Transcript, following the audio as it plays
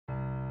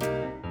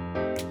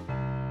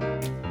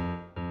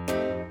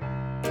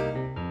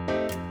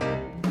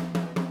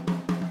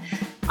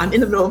I'm in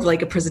the middle of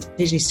like a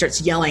presentation. He starts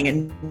yelling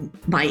and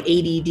my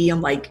ADD, I'm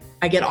like,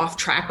 I get off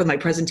track with my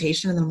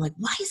presentation and then I'm like,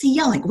 why is he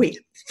yelling? Wait,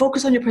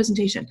 focus on your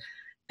presentation.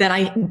 Then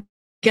I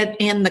get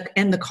in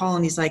the call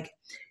and he's like,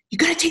 you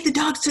got to take the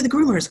dogs to the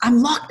groomers.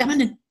 I'm locked. I'm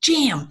in a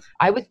jam.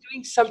 I was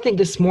doing something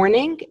this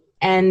morning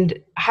and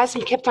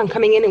Hassan kept on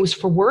coming in. It was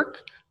for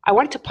work. I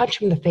wanted to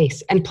punch him in the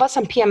face. And plus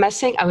I'm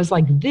PMSing. I was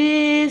like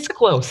this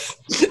close.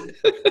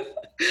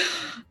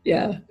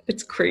 Yeah,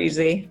 it's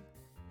crazy.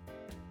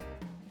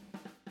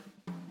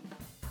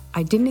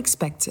 I didn't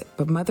expect it,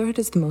 but motherhood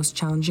is the most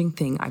challenging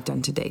thing I've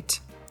done to date.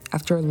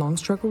 After a long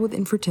struggle with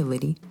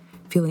infertility,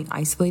 feeling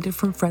isolated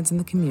from friends in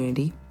the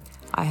community,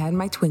 I had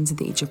my twins at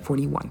the age of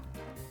 41.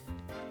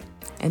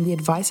 And the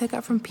advice I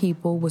got from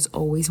people was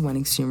always one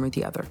extreme or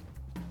the other.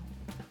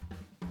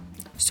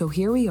 So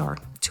here we are,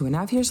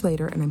 2.5 years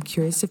later, and I'm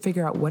curious to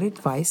figure out what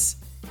advice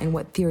and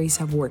what theories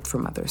have worked for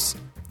mothers.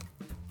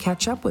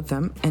 Catch up with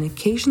them and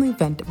occasionally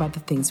vent about the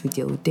things we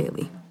deal with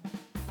daily.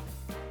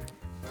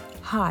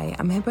 Hi,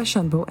 I'm Heba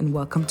Shanbo and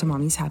welcome to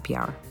Mommy's Happy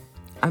Hour.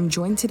 I'm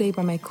joined today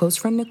by my close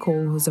friend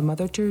Nicole, who's a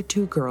mother to her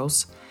 2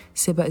 girls.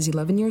 Siba is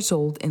 11 years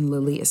old and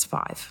Lily is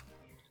 5.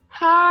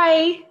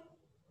 Hi.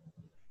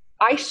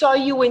 I saw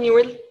you when you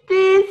were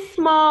this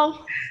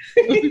small.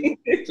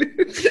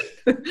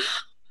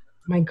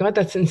 My God,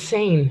 that's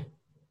insane.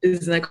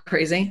 Isn't that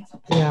crazy?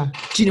 Yeah.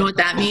 Do you know what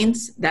that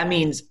means? That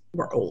means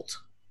we're old.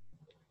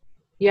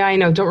 Yeah, I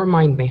know. Don't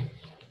remind me.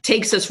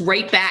 Takes us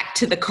right back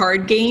to the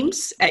card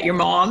games at your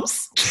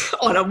mom's.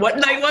 What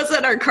night was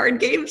it, our card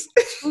games?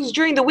 It was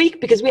during the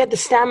week because we had the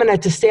stamina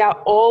to stay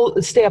up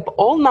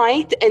all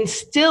night and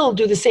still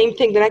do the same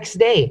thing the next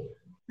day.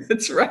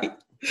 That's right.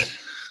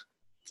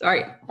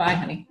 Sorry. Bye,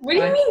 honey. What do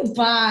you mean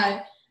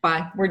bye?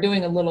 Bye. We're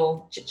doing a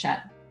little chit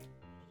chat.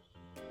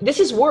 This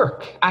is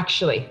work,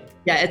 actually.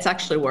 Yeah, it's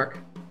actually work.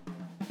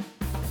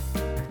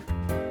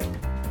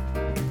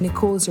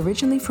 Nicole is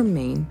originally from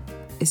Maine,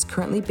 is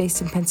currently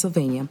based in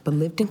Pennsylvania, but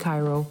lived in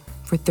Cairo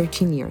for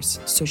 13 years,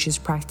 so she's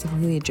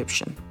practically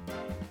Egyptian.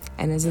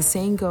 And as the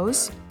saying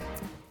goes,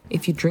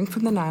 if you drink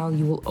from the Nile,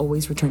 you will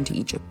always return to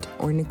Egypt.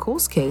 Or in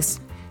Nicole's case,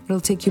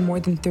 it'll take you more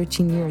than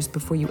 13 years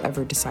before you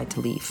ever decide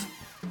to leave.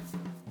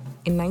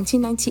 In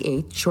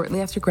 1998,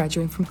 shortly after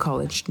graduating from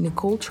college,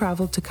 Nicole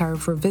traveled to Cairo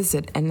for a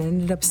visit and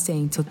ended up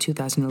staying till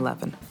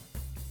 2011.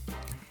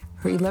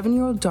 Her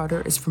 11-year-old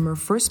daughter is from her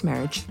first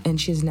marriage, and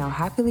she is now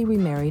happily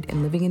remarried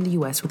and living in the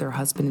US with her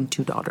husband and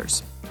 2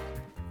 daughters.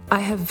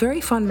 I have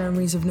very fond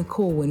memories of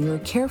Nicole when we were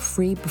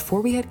carefree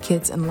before we had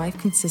kids and life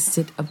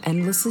consisted of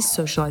endlessly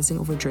socializing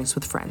over drinks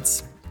with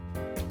friends.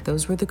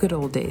 Those were the good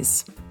old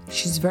days.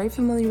 She's very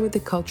familiar with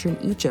the culture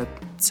in Egypt,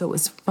 so it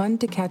was fun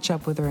to catch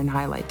up with her and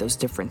highlight those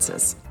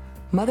differences.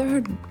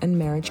 Motherhood and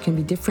marriage can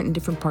be different in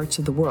different parts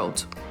of the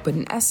world, but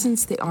in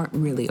essence, they aren't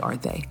really, are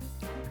they?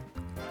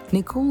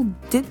 Nicole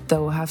did,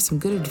 though, have some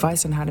good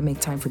advice on how to make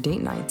time for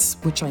date nights,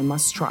 which I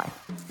must try.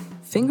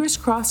 Fingers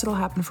crossed it'll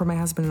happen for my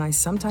husband and I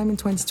sometime in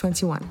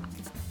 2021.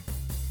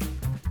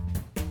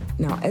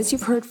 Now, as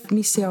you've heard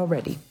me say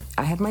already,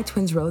 I had my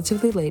twins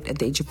relatively late at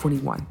the age of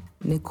 41.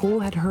 Nicole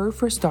had her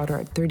first daughter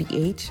at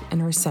 38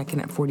 and her second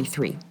at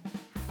 43.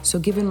 So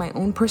given my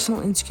own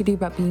personal insecurity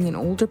about being an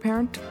older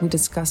parent, we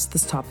discussed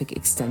this topic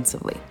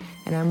extensively.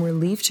 And I'm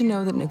relieved to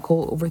know that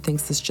Nicole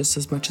overthinks this just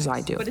as much as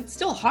I do. But it's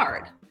still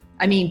hard.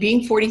 I mean,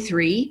 being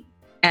 43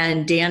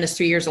 and Dan is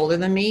 3 years older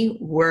than me,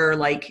 we're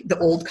like the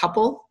old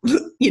couple,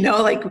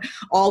 like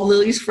all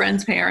Lily's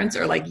friends' parents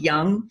are like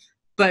young.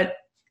 But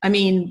I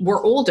mean,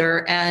 we're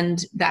older,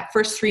 and that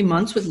first 3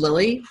 months with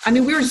Lily, I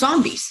mean, we were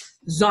zombies.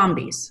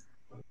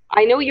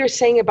 I know what you're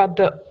saying about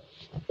the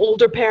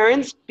older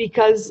parents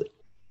because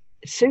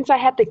since I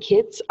had the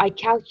kids, I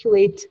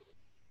calculate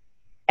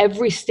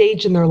every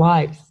stage in their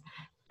lives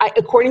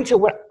according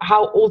to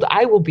how old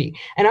I will be.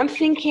 And I'm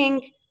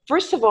thinking,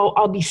 first of all,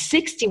 I'll be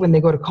 60 when they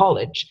go to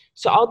college.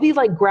 So I'll be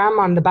like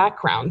grandma in the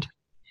background.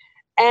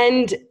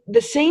 And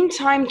the same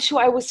time, too,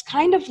 I was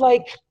kind of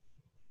like,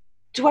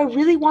 do I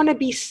really want to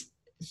be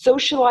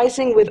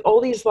socializing with all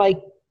these like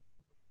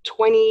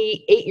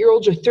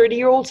 28-year-olds or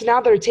 30-year-olds now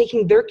that are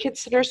taking their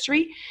kids to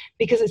nursery?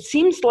 Because it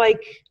seems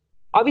like,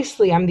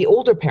 obviously, I'm the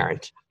older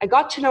parent. I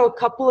got to know a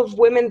couple of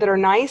women that are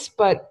nice,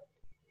 but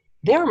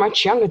they're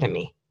much younger than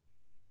me.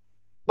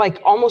 Like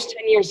almost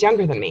 10 years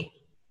younger than me.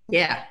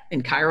 Yeah,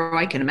 in Cairo,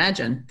 I can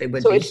imagine they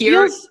would. So be. it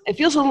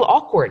feels a little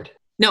awkward.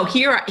 No,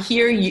 here,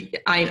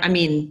 I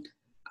mean,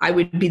 I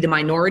would be the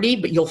minority,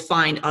 but you'll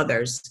find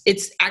others.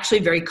 It's actually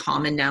very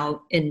common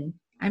now in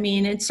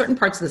certain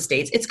parts of the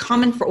States. It's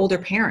common for older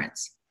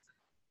parents,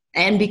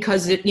 and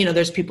because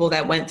there's people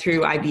that went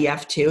through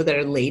IVF too that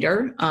are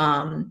later.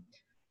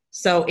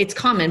 So it's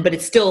common, but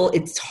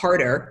it's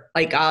harder.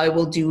 Like I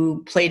will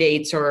do play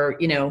dates or,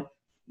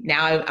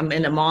 now I'm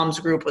in a mom's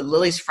group with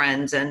Lily's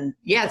friends, and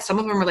yeah, some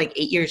of them are like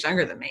 8 years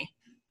younger than me.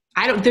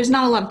 There's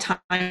not a lot of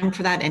time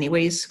for that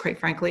anyways, quite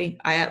frankly.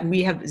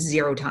 We have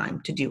zero time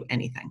to do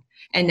anything.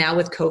 And now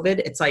with COVID,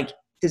 it's like,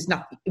 there's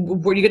nothing,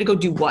 where are you going to go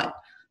do what?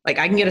 Like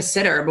I can get a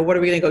sitter, but what are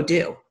we going to go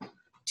do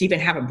to even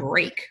have a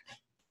break?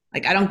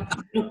 Like I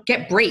don't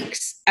get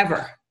breaks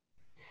ever.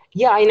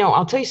 Yeah, I know.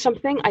 I'll tell you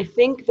something. I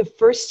think the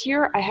first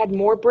year I had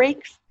more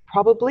breaks,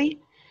 probably,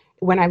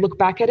 when I look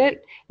back at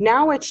it.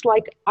 Now it's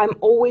like I'm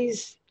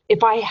always,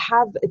 if I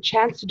have a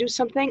chance to do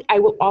something, I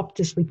will opt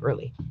to sleep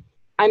early.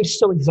 I'm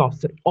so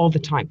exhausted all the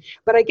time.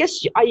 But I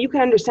guess you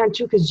can understand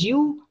too, because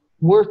you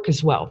work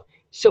as well.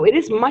 So it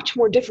is much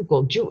more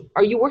difficult.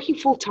 Are you working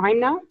full time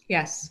now?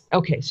 Yes.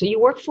 Okay, so you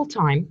work full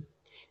time.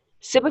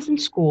 Siba's in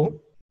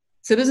school.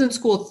 Siba's in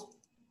school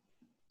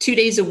 2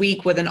 days a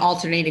week with an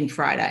alternating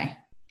Friday.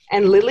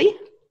 And Lily?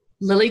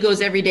 Lily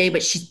goes every day,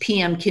 but she's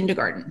PM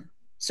kindergarten.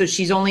 So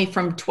she's only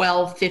from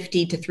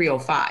 12:50 to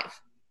 3:05.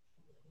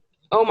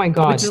 Oh my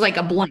God. Which is like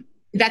a blank.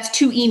 That's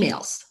 2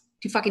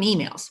 fucking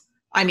emails.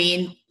 I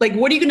mean, like,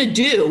 what are you going to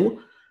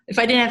do? If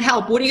I didn't have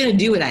help, what are you going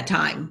to do in that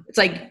time? It's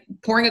like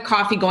pouring a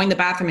coffee, going to the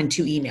bathroom, and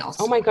 2 emails.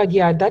 Oh my God,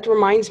 yeah. That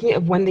reminds me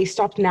of when they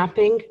stopped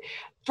napping.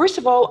 First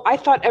of all, I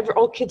thought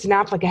all kids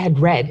nap like I had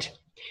read.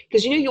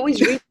 Because, you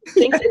always read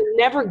things and it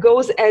never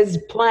goes as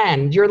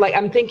planned. You're like,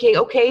 I'm thinking,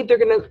 okay, they're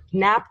going to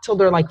nap till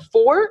they're like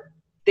 4.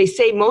 They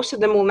say most of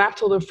them will nap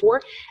till they're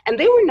 4. And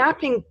they were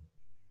napping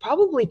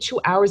probably 2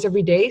 hours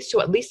every day.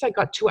 So at least I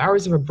got 2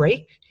 hours of a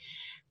break.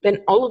 Then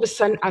all of a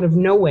sudden, out of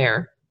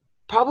nowhere,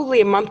 probably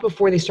a month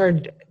before they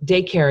started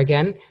daycare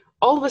again,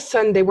 all of a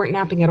sudden they weren't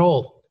napping at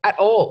all.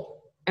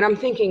 And I'm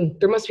thinking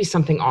there must be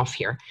something off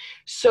here.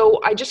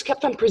 So I just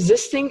kept on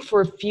persisting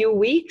for a few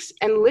weeks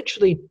and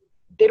literally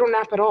they don't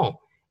nap at all.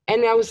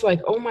 And I was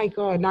like, oh my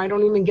God, now I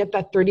don't even get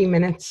that 30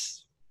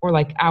 minutes or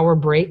like hour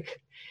break.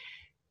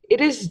 It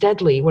is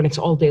deadly when it's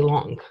all day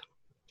long.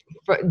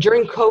 But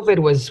during COVID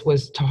was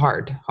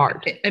hard.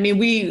 I mean,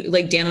 we,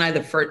 like Dan and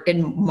I,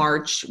 in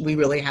March, we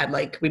really had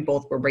we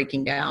both were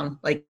breaking down.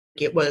 Like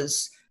it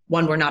was,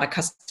 one, we're not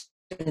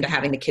accustomed to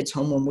having the kids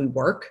home when we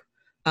work.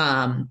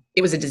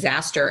 It was a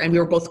disaster and we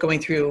were both going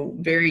through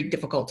very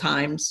difficult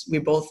times. We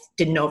both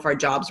didn't know if our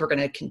jobs were going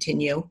to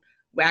continue.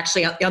 We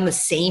actually, on the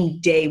same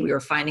day we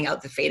were finding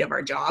out the fate of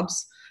our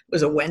jobs, it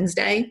was a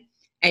Wednesday,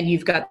 and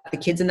you've got the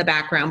kids in the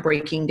background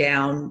breaking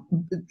down,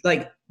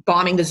 like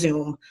bombing the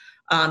Zoom.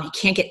 You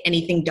can't get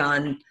anything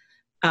done.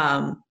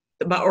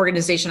 The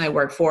organization I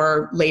work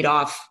for laid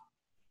off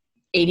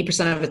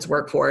 80% of its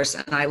workforce,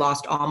 and I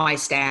lost all my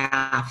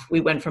staff. We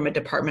went from a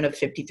department of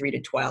 53 to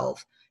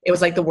 12. It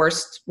was like the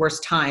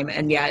worst time.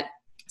 And yet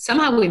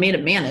somehow we made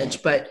it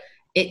manage, but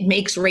it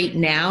makes right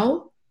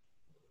now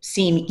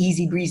seem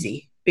easy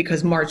breezy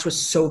because March was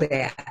so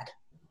bad.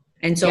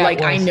 And so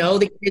I know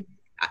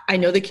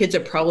the kids are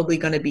probably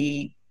going to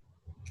be,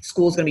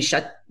 school's going to be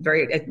shut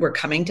we're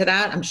coming to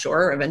that, I'm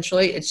sure,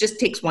 eventually. It just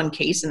takes one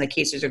case and the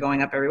cases are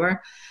going up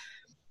everywhere.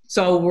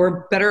 So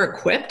we're better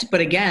equipped.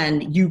 But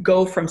again, you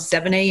go from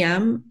 7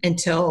 a.m.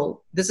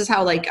 until, this is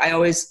how I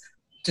always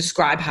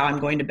describe how I'm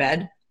going to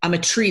bed. I'm a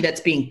tree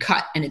that's being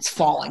cut and it's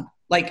falling.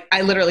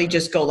 I literally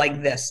just go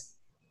like this,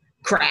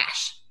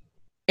 crash.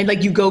 And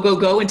you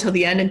go until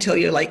the end, until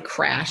you're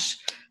crash.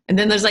 And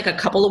then there's a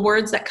couple of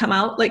words that come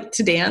out,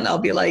 to Dan, I'll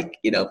be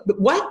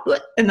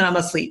what? And then I'm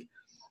asleep.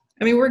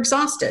 I mean, we're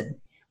exhausted.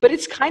 But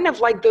it's kind of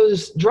like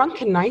those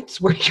drunken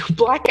nights where you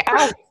black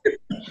out.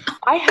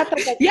 I had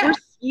that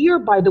first year,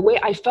 by the way.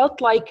 I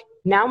felt like,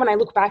 now when I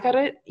look back at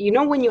it,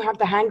 when you have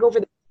the hangover,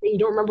 you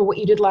don't remember what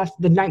you did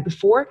the night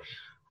before.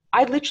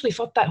 I literally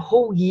felt that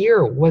whole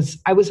year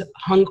I was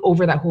hung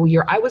over that whole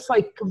year. I was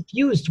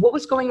confused. What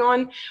was going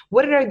on?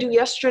 What did I do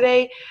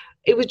yesterday?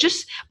 It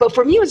was but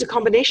for me, it was a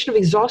combination of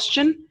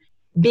exhaustion,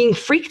 being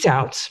freaked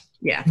out,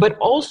 but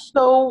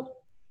also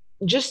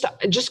just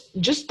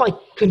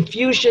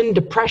confusion,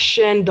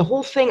 depression, the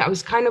whole thing. I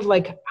was kind of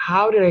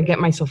how did I get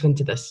myself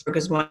into this?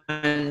 Because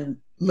when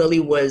Lily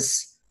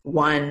was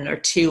 1 or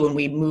 2 and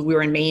we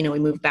were in Maine and we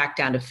moved back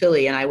down to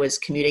Philly, and I was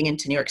commuting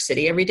into New York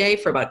City every day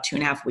for about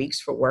 2.5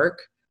 weeks for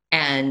work.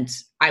 And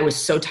I was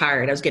so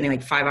tired. I was getting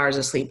 5 hours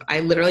of sleep.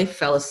 I literally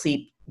fell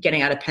asleep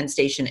getting out of Penn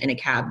Station in a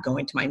cab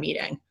going to my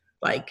meeting,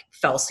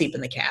 fell asleep in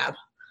the cab.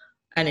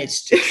 And it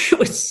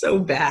was so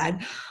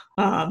bad.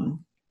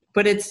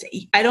 But I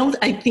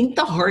think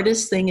the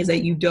hardest thing is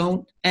that you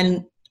don't,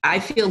 and I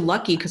feel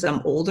lucky because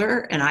I'm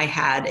older and I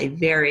had a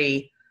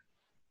very,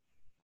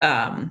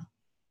 my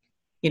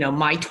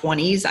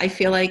 20s, I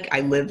feel like I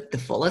lived the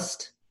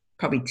fullest,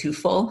 probably too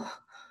full.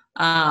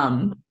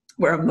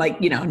 Where I'm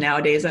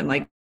nowadays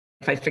I'm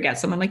if I forget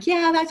something,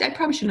 I'm I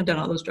probably shouldn't have done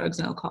all those drugs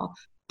and alcohol.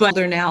 But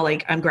they're now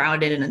I'm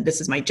grounded and this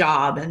is my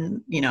job.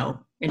 And,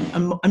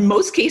 in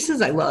most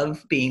cases, I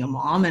love being a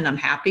mom and I'm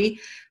happy.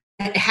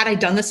 Had I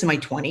done this in my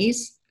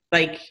 20s,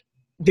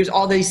 there's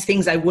all these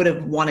things I would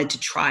have wanted to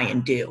try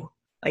and do.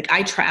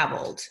 I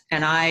traveled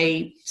and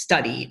I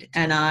studied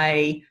and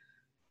I,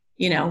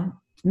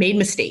 made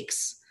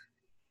mistakes.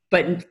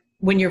 But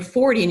when you're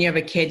 40 and you have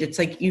a kid, it's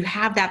you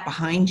have that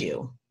behind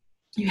you.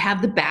 You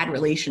have the bad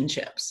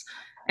relationships.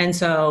 And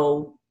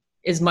so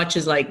as much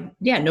as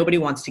nobody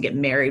wants to get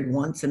married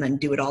once and then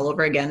do it all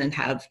over again and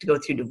have to go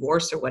through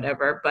divorce or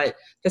whatever. But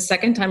the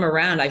second time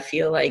around, I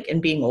feel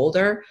and being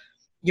older,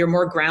 you're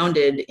more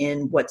grounded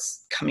in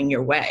what's coming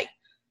your way.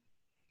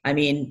 I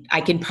mean,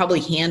 I can probably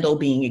handle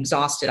being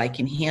exhausted. I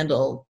can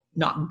handle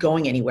not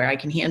going anywhere. I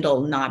can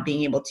handle not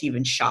being able to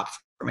even shop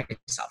for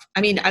myself.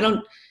 I mean,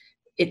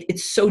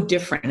 it's so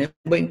different.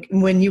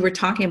 When you were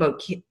talking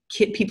about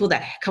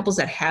couples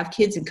that have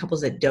kids and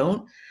couples that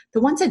don't,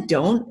 the ones that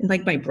don't,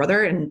 like my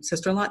brother and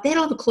sister-in-law, they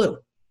don't have a clue.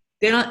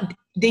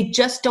 They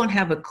just don't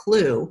have a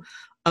clue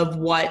of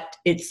what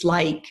it's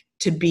like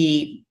to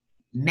be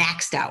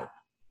maxed out,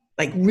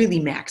 like really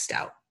maxed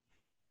out.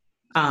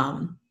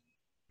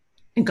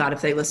 And God,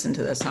 if they listen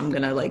to this, I'm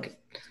going to like,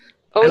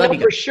 oh no,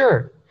 for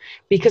sure.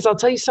 Because I'll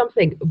tell you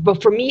something,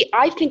 but for me,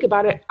 I think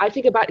about it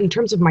in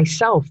terms of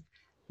myself.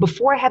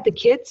 Before I had the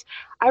kids,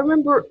 I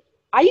remember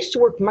I used to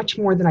work much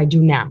more than I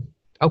do now.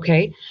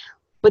 Okay.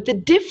 But the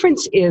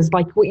difference is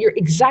like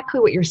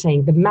exactly what you're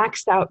saying, the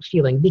maxed out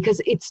feeling,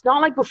 because it's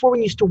not like before when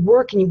you used to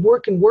work and you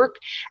work and work.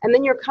 And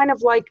then you're kind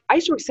of like, I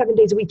used to work 7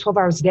 days a week, 12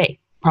 hours a day,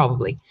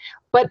 probably.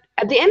 But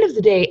at the end of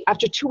the day,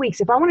 after 2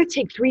 weeks, if I want to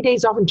take 3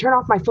 days off and turn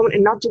off my phone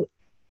and not do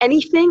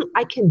anything,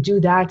 I can do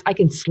that. I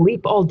can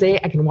sleep all day.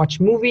 I can watch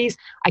movies.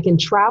 I can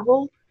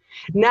travel.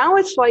 Now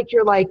it's like,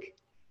 you're like,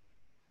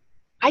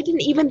 I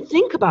didn't even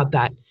think about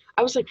that.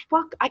 I was like,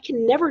 fuck, I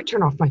can never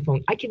turn off my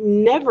phone. I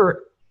can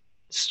never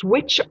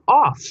switch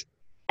off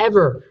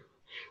ever.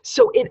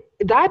 So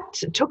that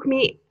took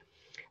me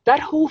that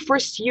whole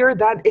first year,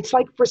 that it's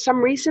like for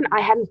some reason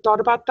I hadn't thought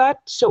about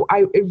that. So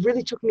it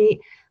really took me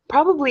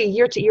probably a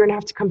year to year and a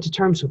half to come to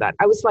terms with that.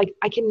 I was like,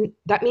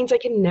 that means I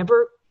can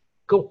never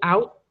go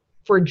out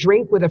for a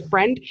drink with a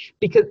friend,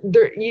 because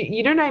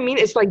you know what I mean?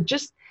 It's like,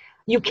 just,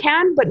 you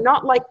can, but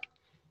not like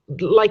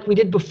we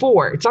did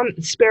before. It's on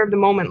the spare of the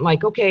moment.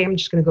 Like, okay, I'm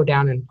just going to go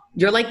down and.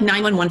 You're like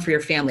 911 for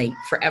your family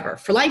forever,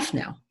 for life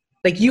now.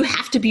 Like, you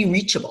have to be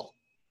reachable.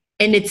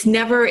 And it's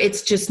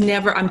just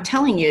never, I'm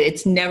telling you,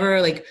 it's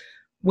never like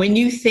when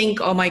you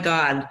think, oh my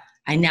God,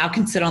 I now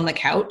can sit on the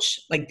couch.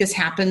 Like, this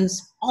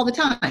happens all the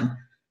time.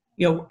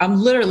 You know, I'm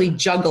literally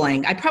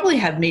juggling. I probably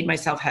have made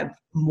myself have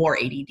more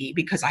ADD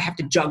because I have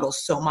to juggle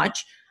so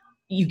much.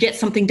 You get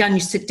something done, you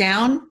sit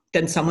down,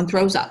 then someone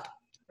throws up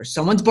or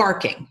someone's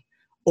barking,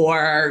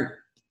 or,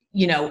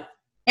 you know,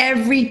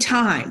 every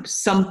time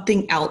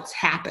something else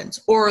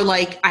happens, or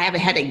like I have a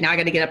headache, now I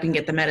got to get up and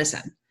get the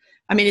medicine.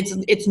 I mean,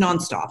 it's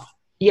nonstop.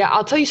 Yeah,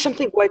 I'll tell you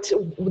something. What's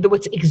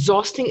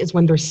exhausting is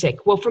when they're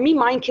sick. Well, for me,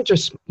 my kids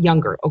are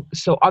younger,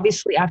 so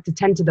obviously I have to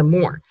tend to them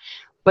more.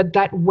 But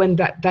that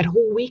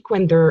whole week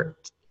when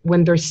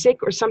they're sick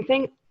or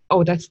something,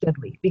 oh, that's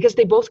deadly, because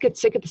they both get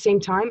sick at the same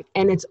time,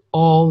 and it's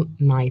all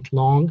night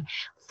long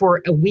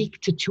for a week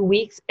to 2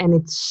 weeks, and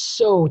it's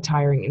so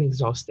tiring and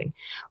exhausting.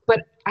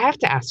 But I have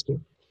to ask you,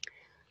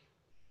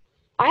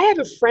 I have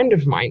a friend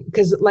of mine,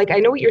 because like I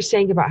know what you're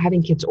saying about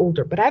having kids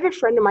older, but I have a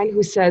friend of mine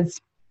who says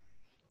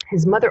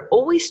his mother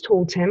always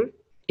told him,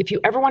 if you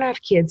ever want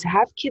to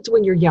have kids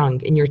when you're young,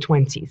 in your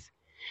 20s,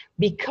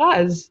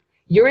 because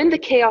you're in the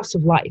chaos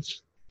of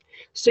life.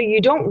 So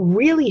you don't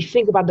really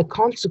think about the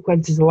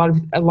consequences a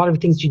lot of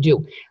things you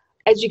do.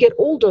 As you get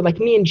older, like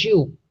me and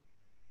you,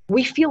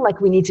 we feel like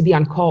we need to be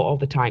on call all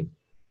the time.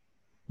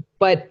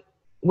 But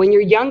when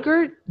you're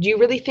younger, do you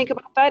really think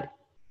about that?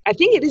 I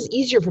think it is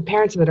easier for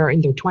parents that are in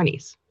their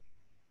 20s,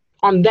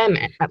 on them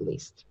at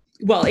least.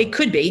 Well, it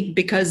could be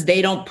because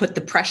they don't put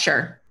the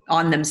pressure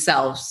on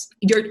themselves.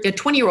 A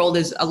 20-year-old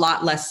is a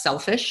lot less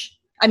selfish.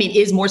 I mean,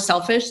 is more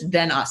selfish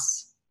than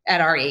us at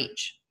our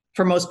age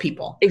for most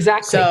people.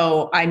 Exactly.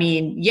 So, I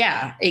mean,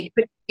 yeah,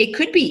 it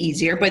could be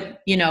easier,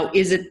 but you know,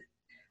 is it,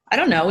 I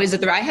don't know. Is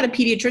it I had a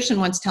pediatrician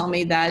once tell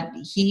me that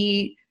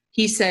he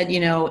said,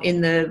 you know,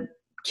 in the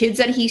kids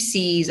that he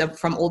sees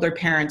from older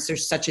parents,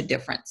 there's such a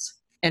difference.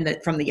 And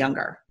that from the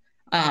younger.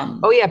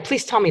 Oh yeah,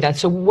 please tell me that.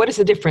 So what is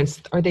the difference?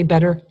 Are they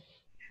better?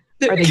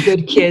 Are they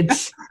good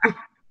kids?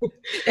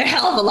 They're a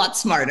hell of a lot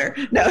smarter.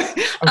 No.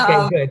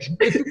 Okay,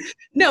 good.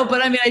 No,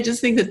 but I mean, I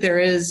just think that there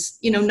is,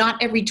 you know,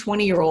 not every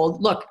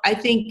 20-year-old. Look, I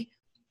think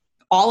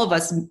all of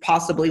us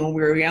possibly when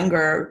we were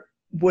younger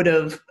would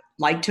have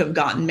liked to have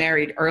gotten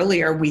married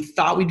earlier. We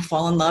thought we'd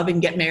fall in love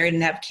and get married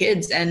and have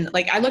kids. And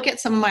like, I look at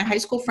some of my high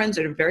school friends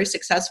that are very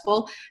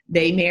successful.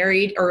 They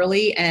married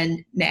early,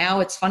 and now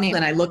it's funny.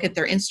 And I look at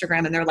their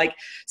Instagram and they're like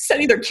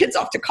sending their kids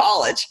off to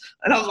college.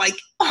 And I'm like,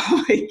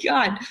 oh my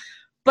God.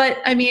 But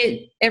I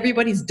mean,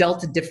 everybody's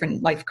dealt a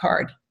different life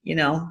card, you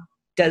know.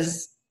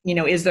 Is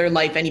their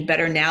life any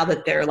better now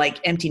that they're like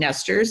empty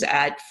nesters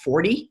at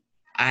 40?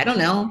 I don't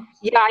know.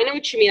 Yeah, I know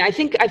what you mean.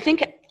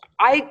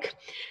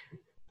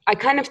 I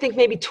kind of think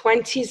maybe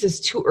 20s is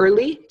too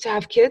early to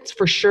have kids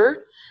for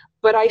sure.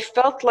 But I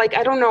felt like,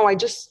 I don't know. I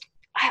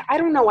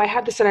don't know. I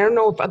had this, and I don't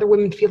know if other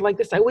women feel like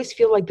this. I always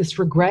feel like this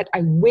regret.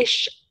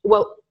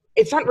 Well,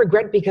 it's not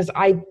regret because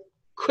I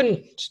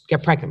couldn't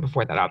get pregnant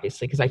before that,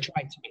 obviously, because I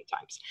tried so many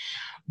times.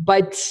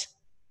 But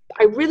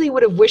I really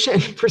would have wished,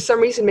 and for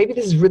some reason, maybe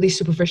this is really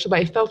superficial, but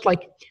I felt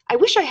like I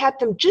wish I had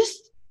them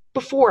just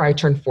before I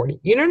turned 40.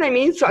 You know what I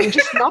mean? So I'm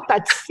just not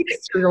that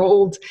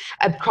 6-year-old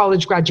at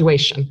college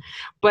graduation.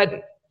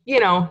 But, you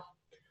know,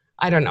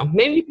 I don't know.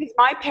 Maybe because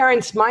my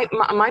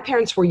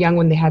parents were young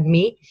when they had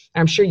me,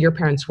 and I'm sure your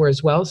parents were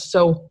as well.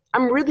 So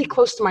I'm really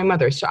close to my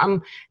mother. So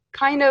I'm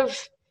kind of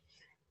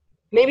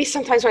maybe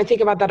sometimes when I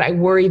think about that, I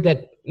worry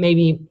that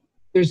maybe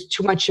there's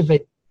too much of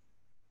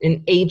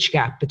an age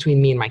gap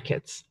between me and my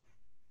kids.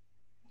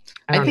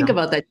 I think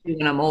about that too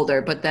when I'm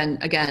older, but then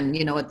again,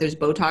 you know what, there's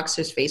Botox,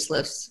 there's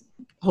facelifts.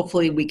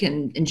 Hopefully we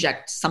can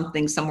inject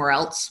something somewhere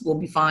else. We'll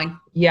be fine.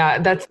 Yeah,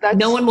 that's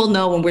no one will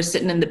know when we're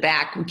sitting in the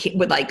back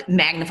with like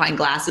magnifying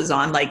glasses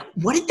on, like,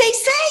 what did they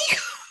say?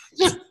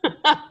 Is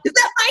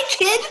that my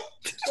kid?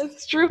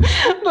 That's true.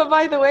 But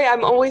by the way,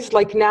 I'm always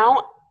like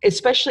now,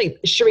 especially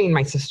Shireen,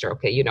 my sister,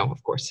 okay, you know,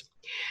 of course.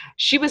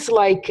 She was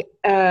like,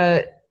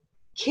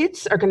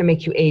 kids are going to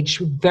make you age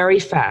very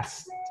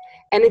fast.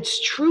 And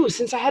it's true.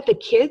 Since I had the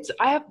kids,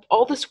 I have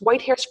all this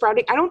white hair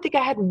sprouting. I don't think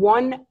I had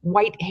one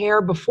white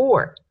hair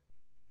before.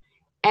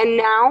 And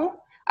now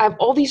I have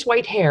all these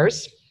white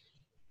hairs.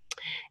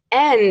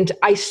 And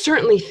I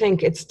certainly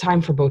think it's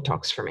time for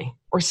Botox for me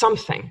or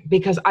something,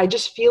 because I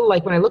just feel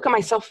like when I look at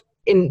myself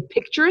in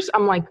pictures,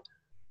 I'm like,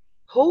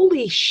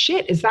 holy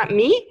shit, is that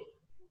me?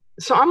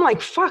 So I'm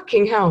like,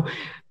 fucking hell.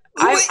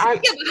 I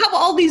have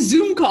all these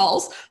Zoom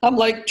calls. I'm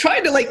like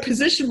trying to like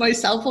position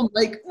myself. I'm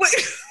like, wait.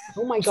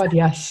 Oh my God,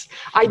 yes.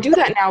 I do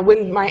that now.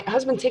 When my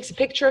husband takes a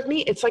picture of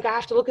me, it's like I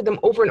have to look at them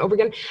over and over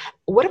again.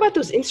 What about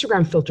those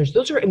Instagram filters?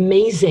 Those are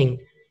amazing.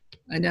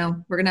 I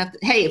know. We're going to have to,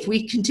 hey, if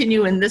we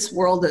continue in this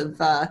world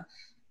of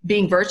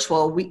being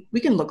virtual, we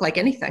can look like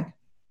anything.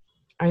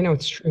 I know,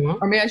 it's true. Huh?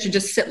 Or maybe I should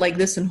just sit like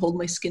this and hold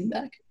my skin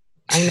back.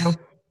 I know.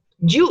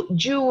 Do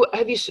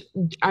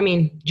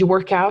you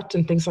work out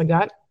and things like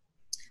that?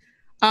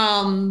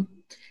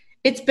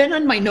 It's been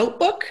on my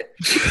notebook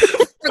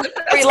for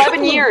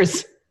 11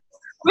 years.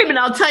 Wait a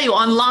minute, I'll tell you,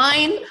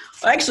 online,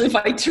 actually, if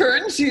I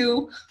turn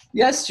to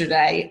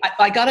yesterday,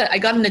 I got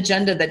an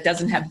agenda that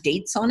doesn't have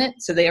dates on it,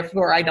 so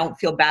therefore I don't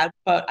feel bad.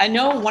 But I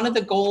know one of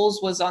the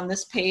goals was on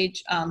this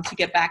page to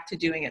get back to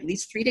doing at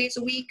least 3 days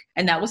a week,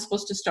 and that was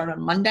supposed to start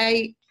on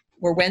Monday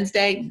or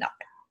Wednesday.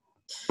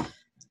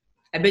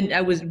 Nothing.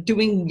 I was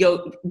doing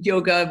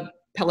yoga,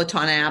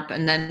 Peloton app,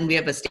 and then we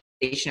have a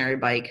stationary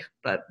bike,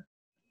 but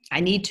I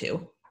need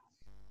to.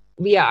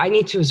 Yeah, I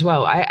need to as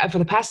well. I for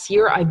the past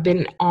year, I've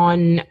been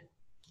on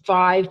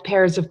 5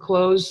 pairs of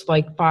clothes,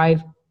 like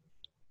five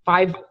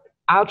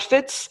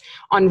outfits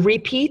on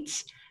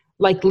repeats,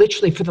 like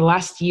literally for the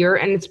last year.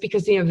 And it's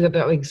because, you know,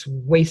 the like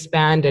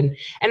waistband and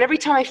every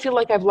time I feel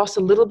like I've lost a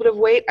little bit of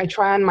weight, I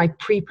try on my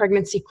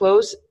pre-pregnancy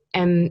clothes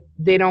and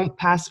they don't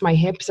pass my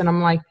hips. And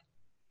I'm like,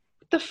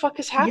 what the fuck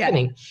is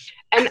happening?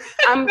 Yeah. And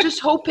I'm just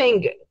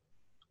hoping,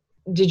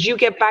 did you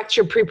get back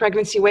to your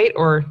pre-pregnancy weight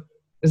or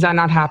is that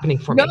not happening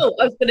for me? No,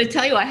 I was going to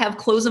tell you, I have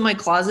clothes in my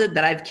closet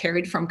that I've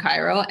carried from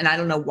Cairo, and I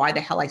don't know why the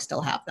hell I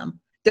still have them.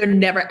 They're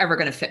never, ever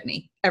going to fit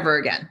me ever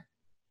again.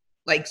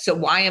 Like, so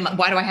why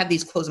do I have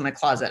these clothes in my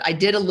closet? I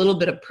did a little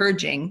bit of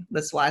purging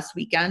this last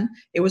weekend.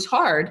 It was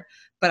hard,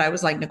 but I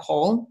was like,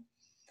 Nicole,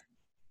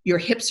 your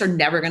hips are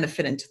never going to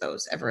fit into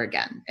those ever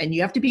again. And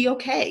you have to be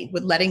okay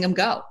with letting them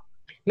go.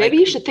 Maybe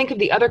you should think of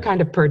the other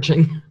kind of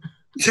purging.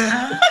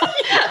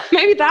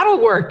 Maybe that'll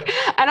work.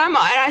 And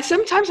I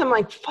sometimes I'm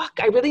like, fuck,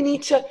 I really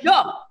need to.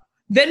 No,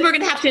 then we're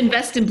gonna have to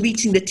invest in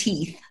bleaching the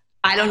teeth.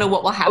 I don't know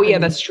what will happen. Oh yeah,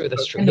 that's true.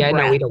 That's true. Yeah,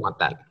 no, we don't want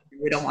that.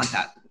 We don't want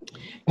that.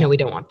 No, we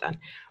don't want that.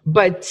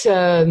 But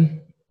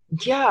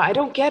yeah, I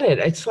don't get it.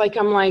 It's like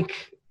I'm like,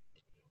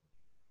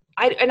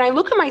 I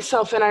look at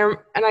myself and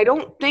I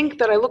don't think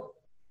that I look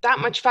that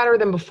much fatter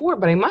than before,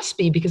 but I must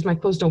be because my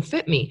clothes don't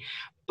fit me.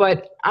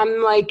 But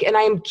I'm like, and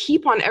I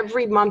keep on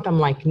every month, I'm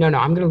like, no,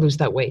 I'm going to lose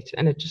that weight.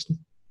 And it just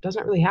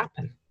doesn't really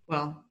happen.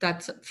 Well,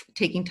 that's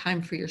taking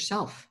time for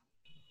yourself.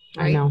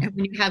 Right? I know. And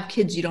when you have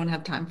kids, you don't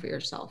have time for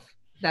yourself.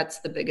 That's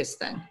the biggest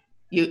thing.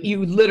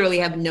 You literally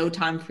have no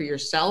time for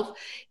yourself.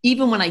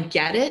 Even when I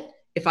get it,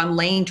 if I'm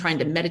laying trying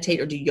to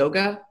meditate or do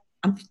yoga,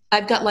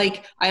 I've got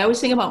like, I always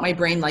think about my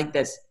brain like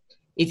this.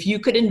 If you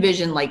could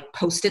envision like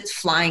Post-its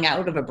flying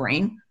out of a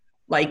brain,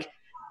 like,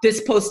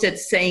 this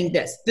Post-it's saying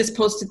this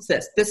Post-it's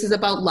this is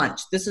about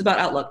lunch, this is about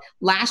Outlook.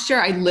 Last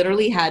year, I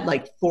literally had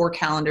like 4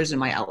 calendars in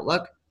my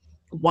Outlook.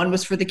 One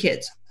was for the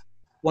kids.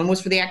 One was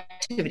for the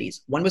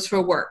activities. One was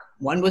for work.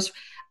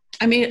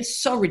 It's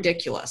so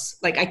ridiculous.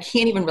 Like I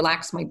can't even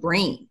relax my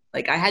brain.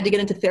 Like I had to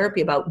get into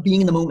therapy about being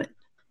in the moment.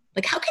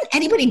 Like how can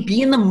anybody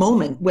be in the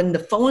moment when the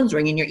phone's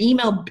ringing, your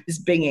email is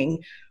binging,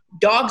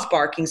 dogs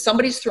barking,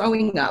 somebody's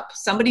throwing up,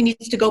 somebody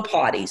needs to go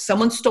potty,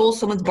 someone stole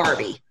someone's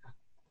Barbie.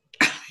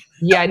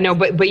 Yeah, no,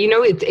 but you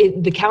know,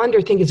 the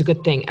calendar thing is a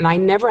good thing. And I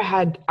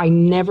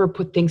never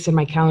put things in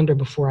my calendar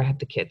before I had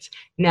the kids.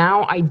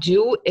 Now I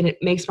do, and it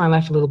makes my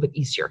life a little bit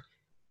easier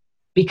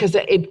because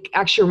it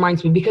actually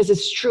reminds me, because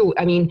it's true.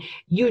 I mean,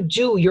 your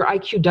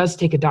IQ does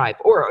take a dive,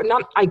 or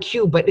not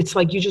IQ, but it's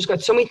like, you just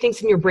got so many things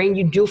in your brain.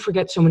 You do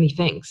forget so many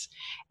things.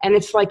 And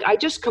it's like, I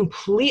just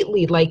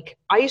completely, like,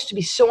 I used to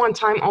be so on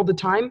time all the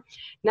time.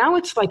 Now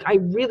it's like, I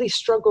really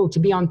struggle to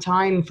be on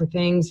time for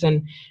things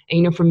and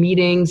you know, for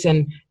meetings,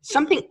 and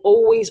something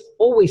always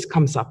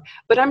comes up.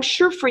 But I'm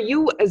sure for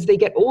you, as they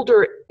get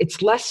older,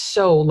 it's less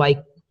so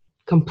like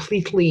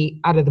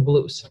completely out of the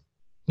blues.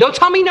 Don't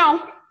tell me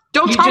no.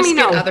 Don't tell me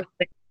no.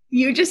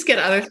 You just get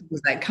other things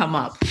that come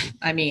up.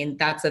 I mean,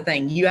 that's the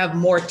thing. You have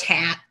more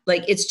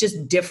like it's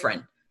just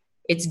different.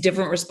 It's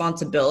different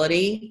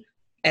responsibility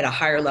at a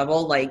higher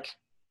level. Like,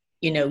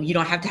 you know, you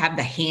don't have to have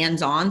the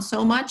hands-on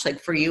so much. Like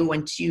for you,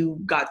 once you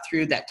got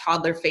through that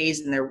toddler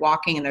phase and they're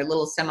walking and they're a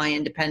little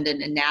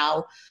semi-independent, and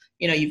now,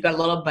 you know, you've got a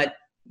little, but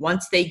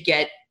once they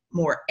get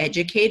more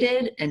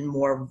educated and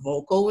more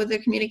vocal with their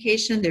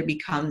communication, there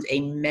becomes a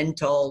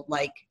mental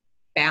like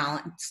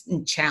balance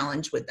and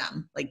challenge with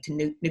them, like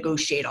to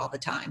negotiate all the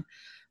time.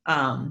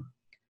 And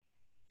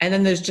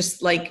then there's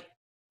just like,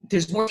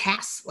 there's more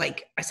tasks.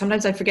 Like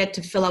sometimes I forget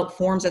to fill out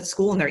forms at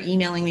school and they're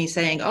emailing me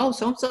saying, oh,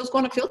 so-and-so's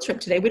going on a field trip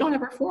today. We don't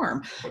have our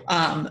form.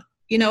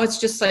 You know, it's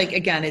just like,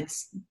 again,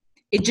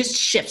 it just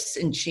shifts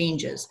and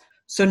changes.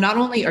 So not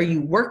only are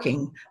you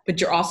working,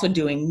 but you're also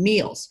doing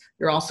meals.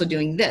 You're also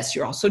doing this.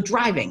 You're also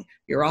driving.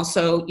 You're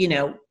also, you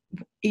know,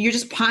 you're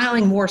just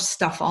piling more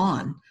stuff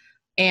on.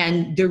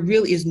 And there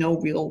really is no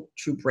real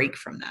true break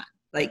from that.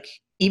 Like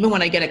even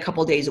when I get a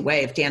couple of days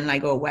away, if Dan and I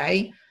go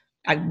away,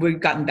 we've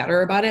gotten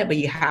better about it, but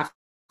you have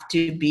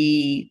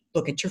to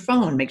look at your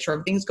phone, make sure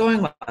everything's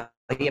going well.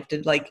 You have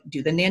to like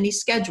do the nanny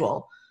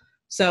schedule.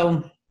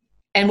 So,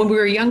 and when we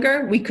were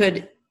younger, we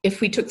could,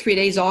 if we took 3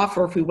 days off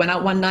or if we went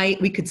out one night,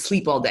 we could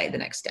sleep all day the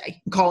next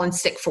day, call in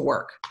sick for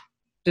work.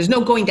 There's no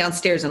going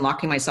downstairs and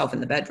locking myself in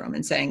the bedroom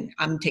and saying,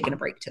 I'm taking a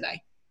break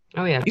today.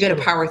 Oh yeah. You got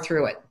to power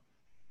through it.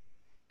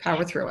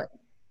 Power through it.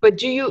 But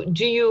do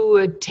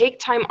you take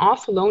time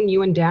off alone,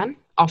 you and Dan,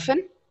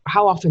 often?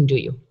 How often do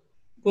you?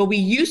 Well, we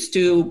used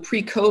to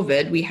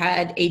pre-COVID, we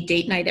had a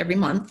date night every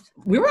month.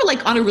 We were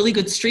like on a really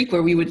good streak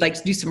where we would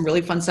like do some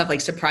really fun stuff,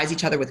 like surprise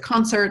each other with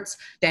concerts.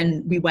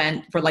 Then we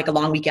went for like a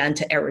long weekend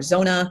to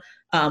Arizona.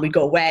 We'd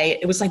go away.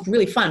 It was like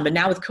really fun. But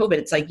now with COVID,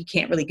 it's like you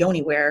can't really go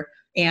anywhere.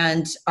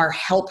 And our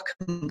help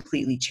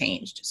completely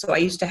changed. So I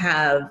used to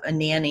have a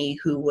nanny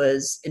who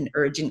was an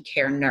urgent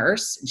care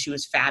nurse, and she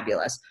was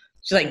fabulous.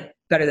 She's like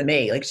better than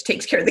me. Like she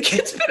takes care of the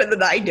kids better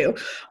than I do.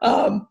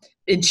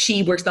 And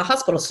she works in the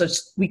hospital. So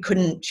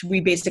we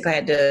basically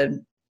had to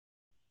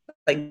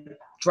like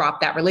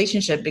drop that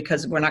relationship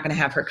because we're not going to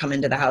have her come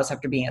into the house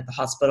after being at the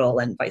hospital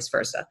and vice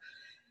versa.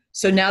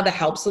 So now the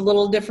help's a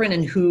little different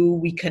in who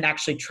we can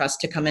actually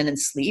trust to come in and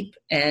sleep.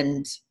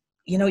 And,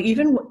 you know,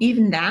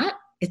 even that,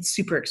 it's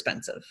super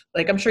expensive.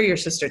 Like I'm sure your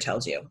sister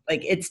tells you,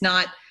 like, it's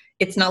not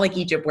like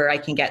Egypt where I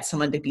can get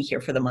someone to be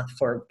here for the month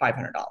for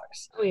 $500.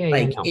 Oh yeah.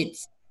 Like yeah, no.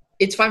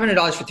 It's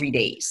 $500 for 3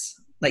 days.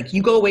 Like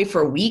you go away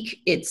for a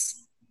week,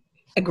 it's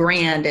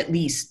 $1,000 at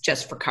least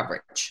just for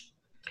coverage.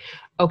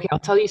 Okay, I'll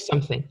tell you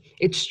something.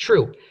 It's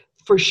true.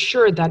 For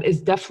sure, that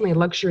is definitely a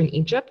luxury in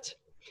Egypt.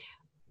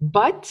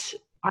 But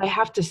I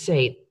have to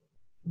say,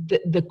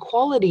 the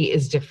quality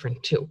is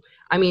different too.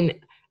 I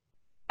mean,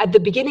 at the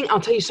beginning,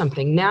 I'll tell you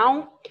something.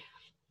 Now,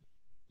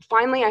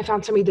 finally, I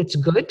found somebody that's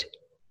good.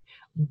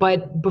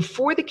 But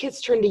before the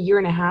kids turned 1.5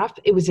 years,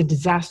 it was a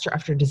disaster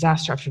after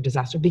disaster after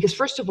disaster. Because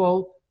first of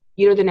all,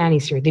 you know the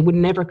nannies here, they would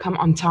never come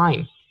on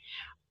time.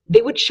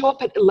 They would show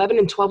up at 11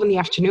 and 12 in the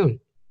afternoon.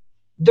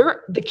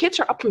 The kids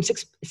are up from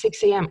 6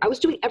 a.m. I was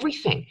doing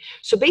everything.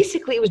 So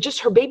basically, it was just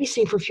her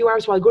babysitting for a few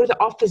hours while I go to the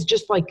office,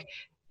 just like,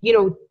 you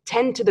know,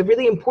 tend to the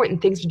really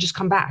important things to just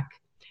come back.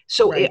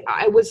 So right.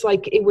 It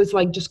was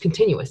like just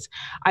continuous.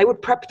 I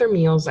would prep their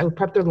meals. I would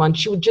prep their lunch.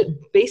 She would just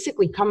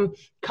basically come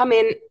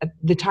in at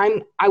the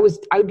time I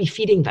would be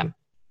feeding them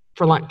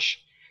for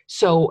lunch.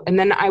 So, and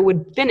then I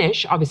would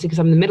finish, obviously, because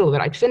I'm in the middle of it,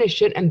 I'd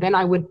finish it and then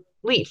I would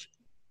leave.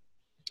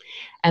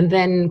 And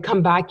then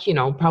come back, you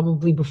know,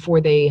 probably before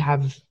they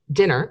have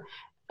dinner.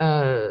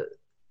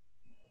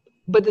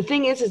 But the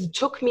thing is it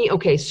took me,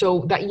 okay,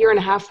 so that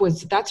 1.5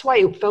 years that's why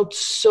it felt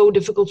so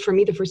difficult for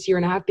me the first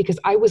 1.5 years, because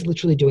I was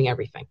literally doing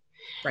everything.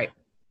 Right.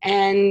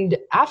 And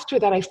after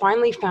that, I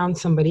finally found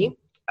somebody.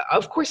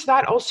 Of course,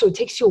 that also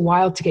takes you a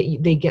while to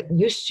they get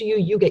used to you.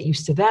 You get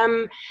used to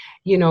them.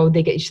 You know,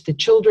 they get used to the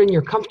children.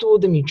 You're comfortable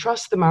with them. You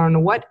trust them. I don't know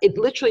what. It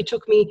literally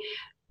took me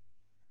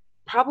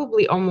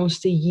probably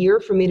almost 1 year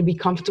for me to be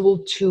comfortable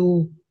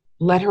to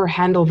let her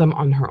handle them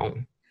on her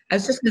own. I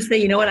was just going to say,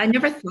 you know what? I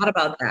never thought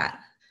about that.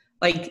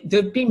 Like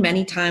there've been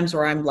many times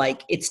where I'm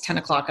like, it's 10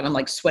 o'clock and I'm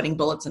like sweating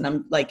bullets and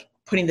I'm like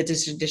putting the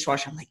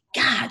dishwasher. I'm like,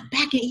 God,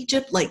 back in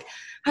Egypt, like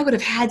I would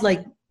have had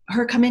like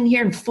her come in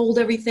here and fold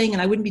everything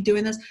and I wouldn't be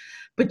doing this.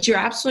 But you're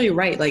absolutely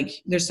right.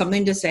 Like there's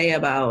something to say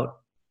about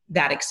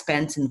that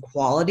expense and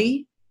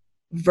quality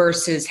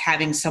versus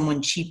having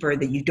someone cheaper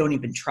that you don't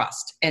even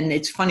trust. And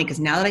it's funny because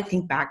now that I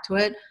think back to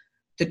it,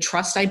 the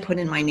trust I put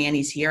in my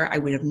nannies here, I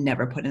would have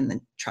never put in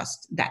that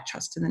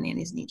trust in the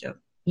nannies in Egypt.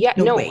 Yeah,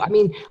 no, I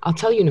mean, I'll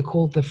tell you,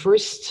 Nicole,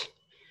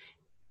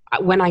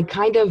 when I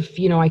kind of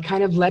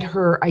let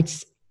her,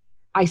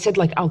 I said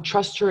like, I'll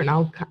trust her and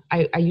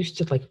I used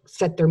to like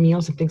set their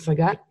meals and things like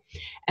that.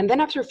 And then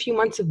after a few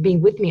months of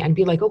being with me, I'd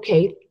be like,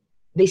 okay,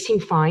 they seem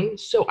fine.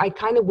 So I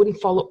kind of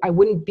I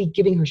wouldn't be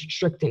giving her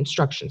strict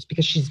instructions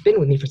because she's been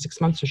with me for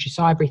 6 months. So she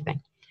saw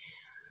everything.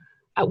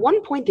 At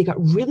one point, they got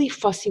really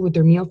fussy with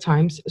their meal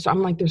times. So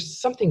I'm like, there's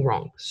something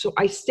wrong. So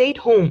I stayed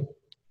home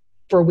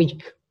for a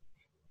week.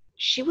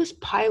 She was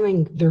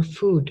piling their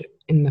food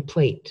in the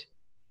plate.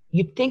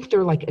 you'd think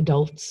they're like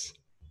adults.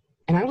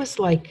 And I was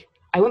like,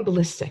 I went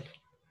ballistic.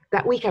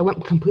 That week I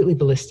went completely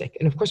ballistic.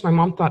 And of course my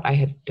mom thought I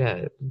had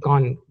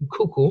gone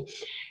cuckoo,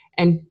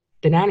 and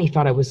the nanny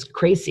thought I was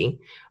crazy.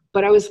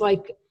 But I was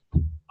like,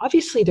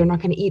 obviously they're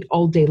not going to eat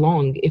all day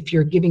long if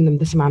you're giving them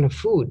this amount of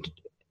food.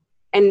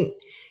 And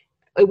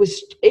it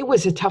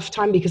was a tough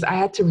time because I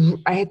had to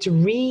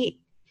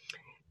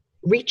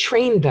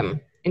retrain them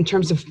in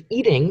terms of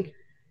eating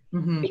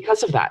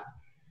because of that.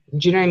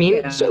 Do you know what I mean?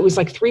 Yeah. So it was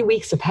like 3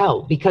 weeks of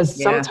hell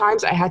because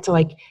sometimes I had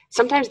to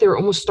sometimes they were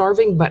almost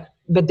starving, but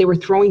they were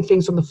throwing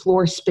things on the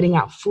floor, spitting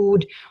out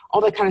food,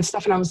 all that kind of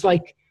stuff. And I was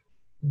like,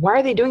 why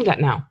are they doing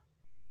that now?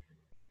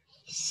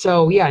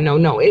 So yeah,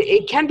 no,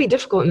 it can be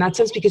difficult in that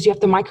sense because you have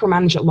to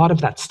micromanage a lot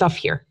of that stuff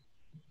here.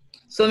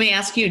 So let me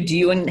ask you, do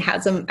you and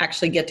Hazem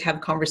actually get to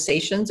have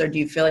conversations, or do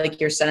you feel like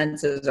your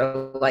sentences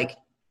are like,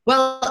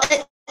 well,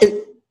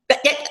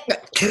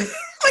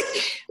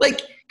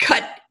 like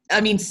cut?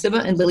 I mean, Siva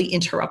and Lily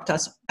interrupt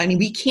us. I mean,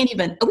 we can't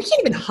even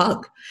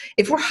hug.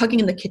 If we're hugging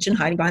in the kitchen,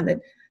 hiding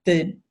behind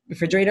the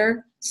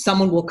refrigerator,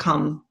 someone will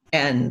come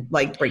and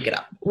break it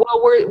up.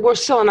 Well, we're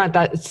still not at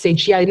that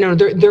stage. Yeah, no,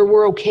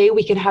 we're okay.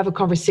 We can have a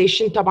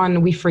conversation.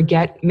 Taban, we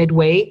forget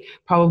midway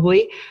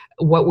probably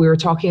what we were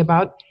talking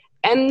about.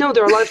 And no,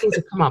 there are a lot of things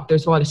that come up.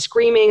 There's a lot of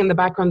screaming in the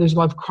background. There's a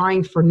lot of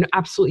crying for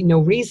absolutely no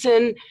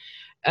reason.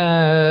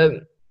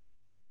 And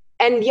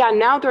yeah,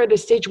 now they're at a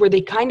stage where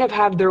they kind of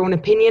have their own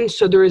opinion.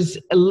 So there is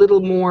a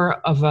little more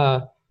of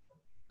a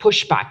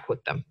pushback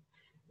with them.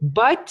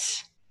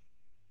 But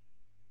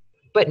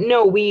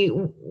no,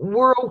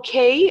 we're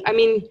okay. I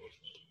mean,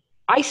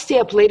 I stay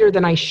up later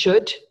than I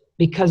should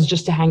because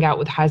just to hang out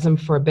with Hazem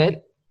for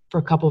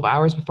a couple of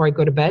hours before I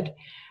go to bed.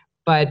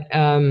 But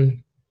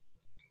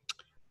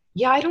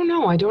yeah, I don't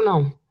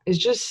know. It's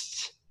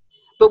just,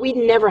 but we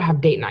never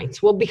have date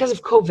nights. Well, because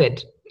of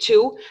COVID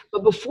too.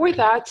 But before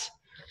that,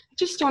 I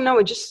just don't know.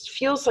 It just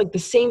feels like the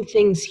same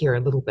things here a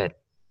little bit.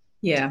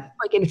 Yeah.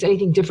 And it's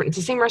anything different. It's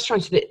the same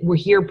restaurants that were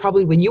here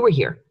probably when you were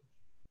here.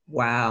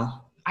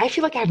 Wow. I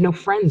feel like I have no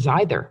friends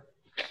either.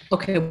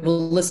 Okay.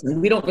 Well,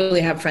 listen, we don't really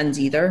have friends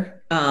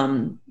either.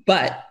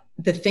 But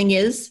the thing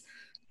is,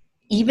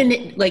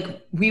 even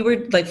we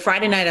were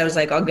Friday night, I was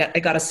like, I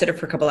got a sitter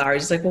for a couple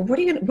hours. He's like, well, what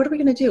are we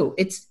going to do?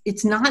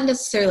 It's not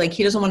necessarily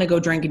he doesn't want to go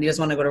drink and he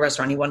doesn't want to go to a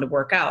restaurant. He wanted to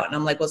work out. And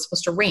I'm like, well, it's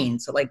supposed to rain.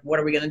 So what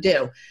are we going to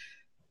do?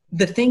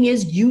 The thing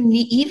is,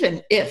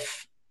 even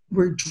if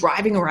we're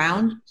driving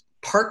around,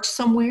 parked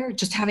somewhere,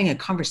 just having a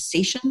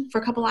conversation for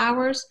a couple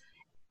hours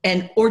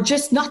or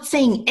just not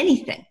saying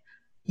anything,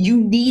 you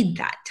need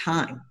that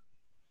time,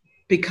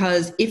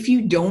 because if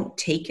you don't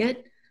take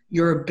it,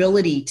 your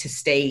ability to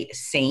stay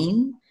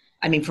sane,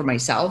 I mean, for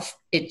myself,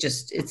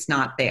 it's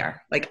not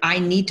there. I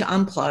need to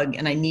unplug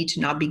and I need to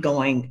not be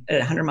going at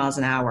 100 miles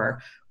an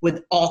hour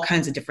with all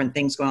kinds of different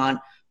things going on.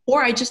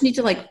 Or I just need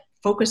to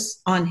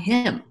focus on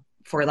him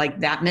for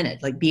that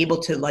minute, be able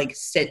to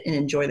sit and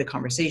enjoy the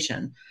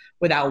conversation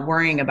without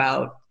worrying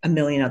about a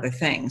million other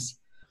things.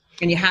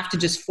 And you have to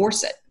just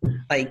force it.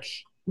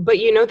 But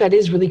that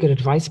is really good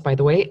advice, by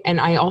the way. And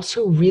I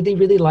also really,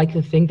 really like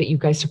the thing that you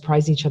guys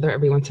surprise each other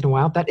every once in a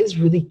while. That is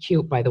really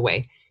cute, by the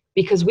way.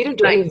 Because we don't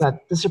do any of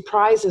that. The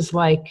surprise is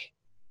I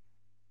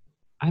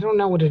don't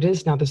know what it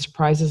is now. The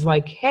surprise is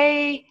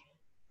hey,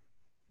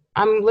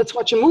 let's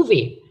watch a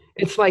movie.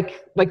 It's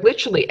like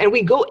literally. And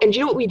we go, and do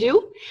you know what we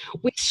do?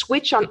 We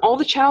switch on all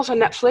the channels on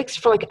Netflix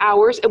for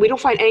hours and we don't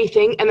find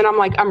anything. And then I'm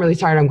I'm really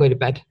tired. I'm going to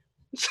bed.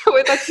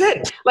 So that's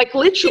it.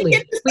 Literally.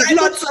 We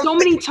do it so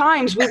many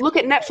times. We look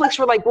at Netflix.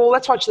 We're well,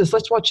 let's watch this.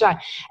 Let's watch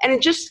that. And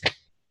it just,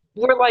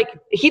 we're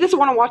he doesn't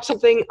want to watch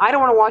something. I don't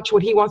want to watch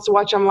what he wants to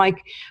watch. I'm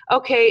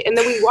okay. And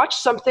then we watch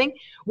something.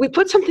 We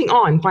put something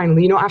on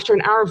finally, after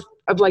an hour of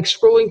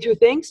scrolling through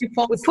things. We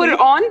put it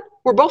on.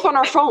 We're both on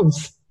our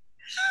phones.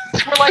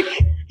 We're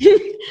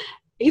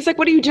he's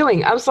what are you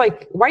doing? I was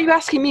why are you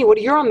asking me?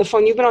 You're on the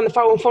phone. You've been on the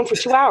phone for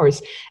 2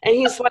 hours. And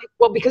he's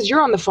well, because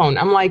you're on the phone.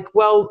 I'm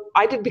well,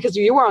 I did because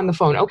you were on the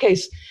phone. Okay.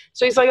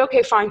 So he's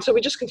okay, fine. So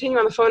we just continue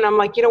on the phone. I'm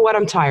you know what?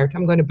 I'm tired.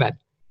 I'm going to bed.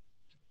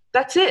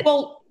 That's it.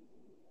 Well,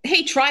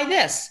 hey, try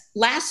this.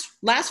 Last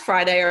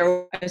Friday, I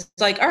was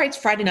all right, it's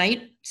Friday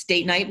night, it's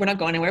date night. We're not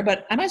going anywhere,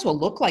 but I might as well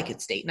look like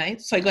it's date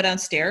night. So I go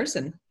downstairs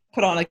and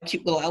put on a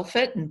cute little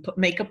outfit and put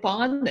makeup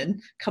on and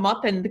come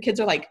up, and the kids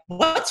are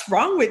what's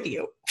wrong with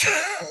you?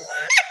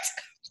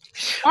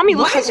 Mommy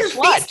looks Why does your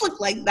face look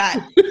like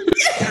that?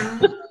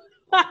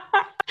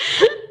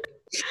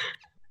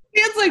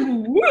 It's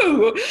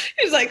woo.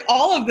 He's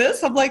all of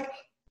this. I'm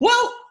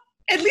well,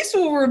 at least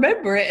we'll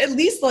remember it. At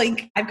least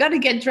I've got to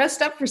get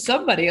dressed up for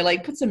somebody or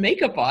put some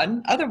makeup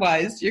on.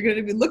 Otherwise you're going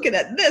to be looking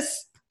at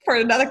this for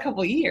another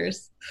couple of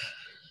years.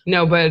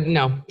 No, but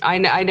no, I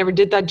never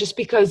did that just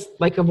because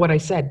of what I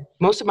said.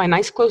 Most of my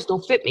nice clothes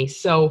don't fit me.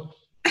 So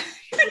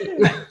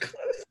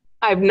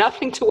I have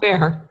nothing to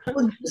wear.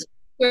 Just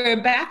wear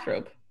a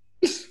bathrobe.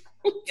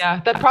 Yeah,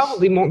 that'd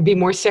probably be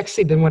more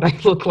sexy than what I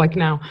look like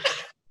now.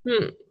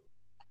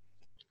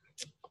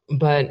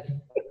 But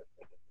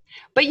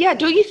yeah,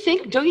 don't you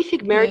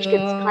think marriage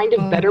gets kind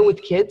of better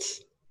with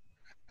kids?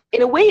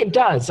 In a way it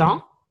does,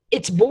 huh?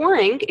 It's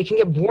boring. It can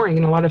get boring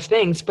in a lot of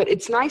things, but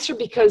it's nicer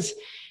because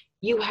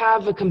you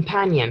have a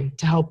companion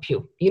to help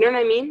you. You know what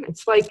I mean?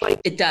 It's like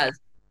It does.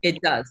 It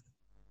does.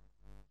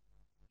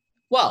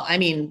 Well, I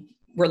mean,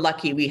 we're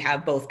lucky we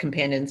have both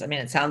companions. I mean,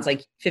 it sounds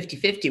like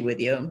 50-50 with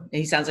you. And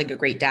he sounds like a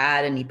great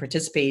dad, and he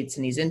participates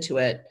and he's into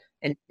it.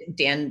 And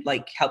Dan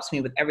like helps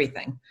me with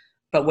everything.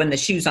 But when the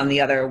shoe's on the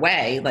other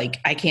way, like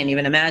I can't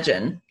even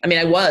imagine. I mean,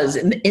 I was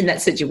in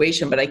that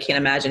situation, but I can't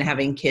imagine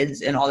having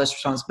kids and all this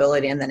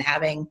responsibility and then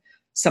having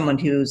someone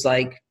who's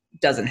like,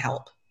 doesn't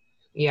help.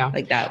 Yeah.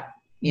 Like that.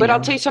 But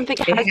I'll tell you something,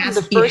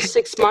 the first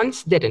 6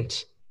 months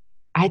didn't.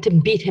 I had to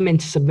beat him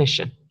into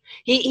submission.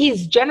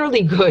 He's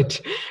generally good.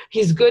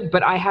 He's good,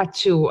 but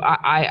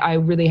I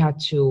really had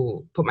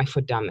to put my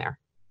foot down there.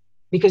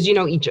 Because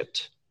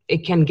Egypt,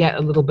 it can get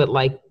a little bit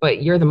like,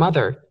 but you're the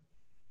mother,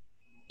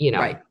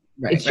 Right.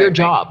 It's your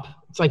job.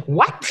 It's like,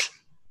 what?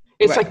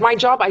 It's like my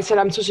job. I said,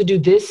 I'm supposed to do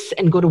this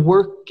and go to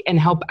work and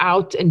help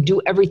out and do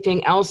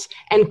everything else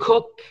and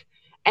cook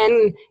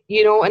and,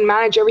 and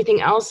manage everything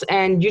else.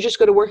 And you just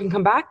go to work and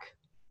come back?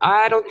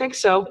 I don't think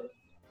so.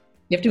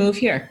 You have to move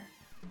here.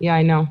 Yeah,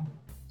 I know.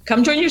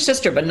 Come join your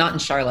sister, but not in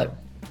Charlotte.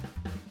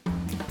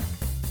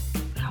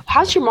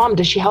 How's your mom?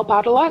 Does she help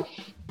out a lot?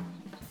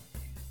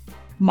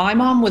 My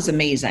mom was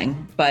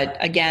amazing, but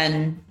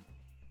again,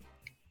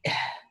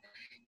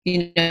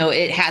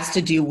 it has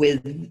to do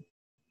with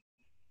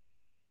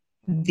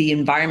the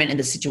environment and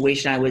the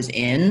situation I was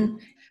in.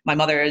 My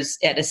mother is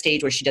at a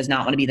stage where she does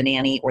not want to be the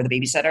nanny or the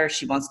babysitter.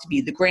 She wants to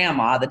be the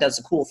grandma that does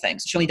the cool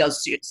things. She only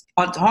does it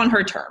on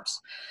her terms.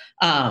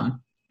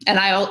 And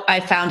I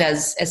found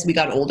as we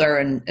got older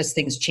and as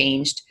things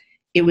changed,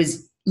 it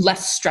was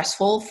less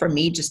stressful for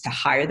me just to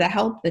hire the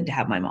help than to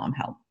have my mom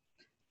help,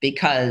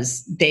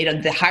 because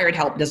the hired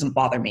help doesn't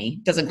bother me,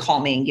 doesn't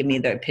call me and give me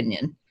their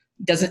opinion,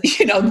 doesn't,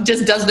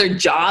 just does their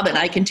job, and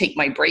I can take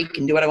my break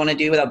and do what I want to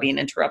do without being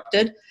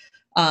interrupted.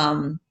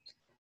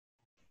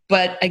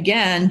 But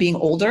again, being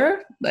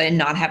older and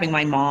not having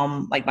my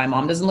mom, like my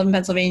mom doesn't live in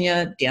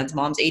Pennsylvania, Dan's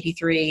mom's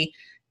 83.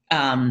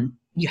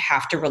 You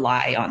have to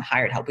rely on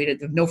hired help. We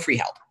have no free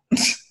help.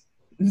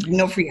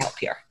 No free help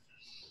here.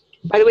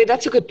 By the way,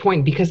 that's a good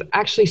point, because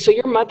actually, so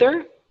your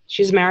mother,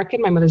 she's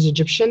American, my mother's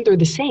Egyptian, they're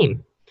the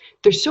same.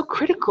 They're so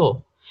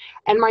critical.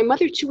 And my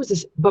mother too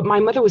but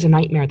my mother was a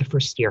nightmare the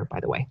first year, by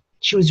the way.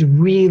 She was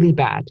really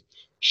bad.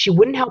 She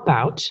wouldn't help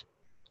out.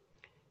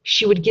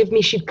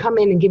 She'd come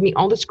in and give me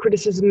all this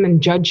criticism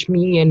and judge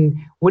me and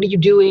what are you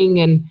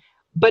doing?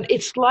 But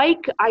it's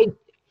like,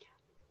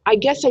 I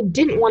guess I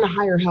didn't want to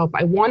hire help.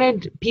 I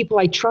wanted people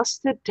I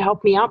trusted to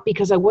help me out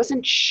because I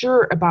wasn't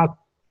sure about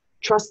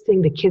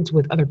trusting the kids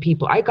with other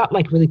people. I got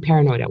like really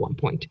paranoid at one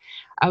point.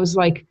 I was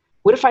like,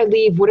 what if I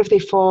leave? What if they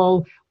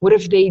fall? What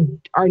if they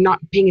are not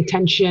paying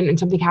attention and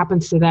something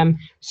happens to them?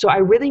 So I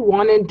really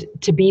wanted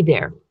to be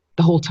there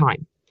the whole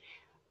time.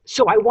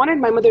 So I wanted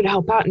my mother to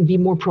help out and be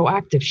more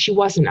proactive. She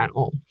wasn't at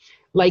all.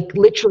 Like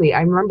literally,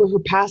 I remember her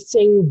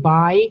passing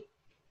by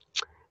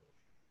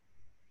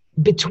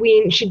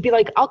she'd be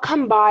like, I'll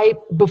come by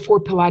before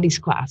Pilates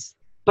class,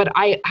 but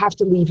I have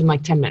to leave in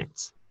like 10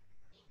 minutes.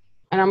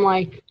 And I'm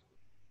like,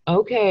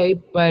 okay,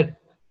 but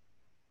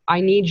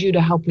I need you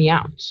to help me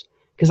out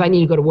because I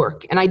need to go to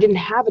work. And I didn't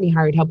have any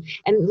hired help.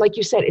 And like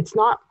you said,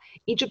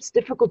 Egypt's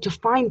difficult to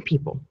find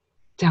people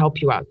to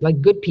help you out,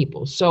 like good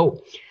people.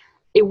 So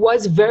it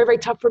was very, very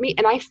tough for me.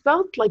 And I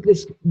felt like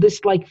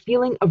this like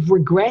feeling of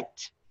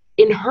regret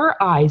in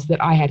her eyes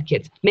that I had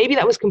kids. Maybe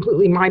that was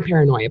completely my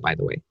paranoia, by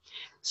the way.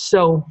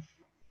 So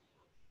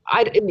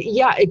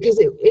because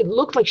it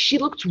looked like she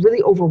looked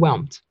really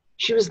overwhelmed.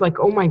 She was like,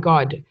 oh my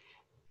God.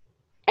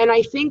 And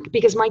I think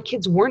because my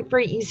kids weren't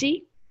very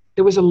easy,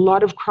 there was a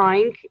lot of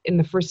crying in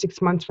the first 6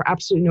 months for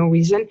absolutely no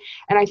reason.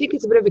 And I think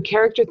it's a bit of a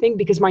character thing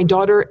because my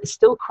daughter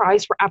still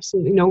cries for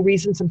absolutely no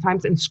reason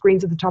sometimes and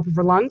screams at the top of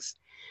her lungs.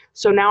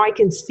 So now I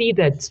can see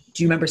that.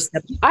 Do you remember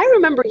Siba? I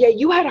remember, yeah,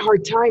 you had a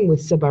hard time with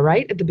Siba,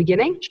 right? At the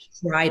beginning? She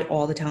cried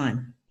all the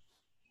time.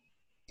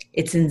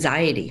 It's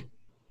anxiety.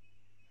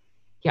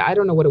 Yeah, I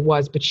don't know what it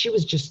was, but she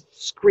was just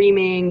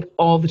screaming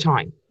all the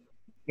time.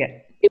 Yeah.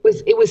 It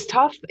was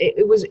tough.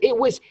 It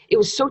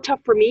was so tough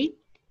for me.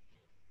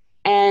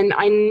 And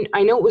I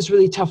know it was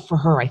really tough for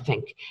her, I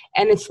think.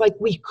 And it's like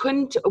we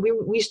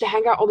used to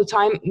hang out all the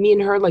time, me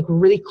and her, like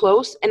really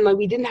close. And like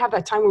we didn't have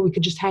that time where we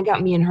could just hang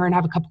out, me and her, and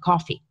have a cup of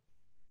coffee.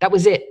 That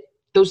was it.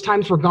 Those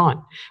times were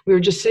gone. We were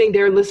just sitting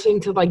there listening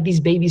to like these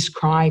babies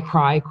cry.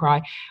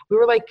 We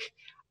were like,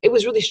 it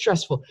was really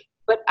stressful.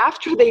 But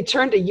after they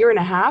turned 1.5 years,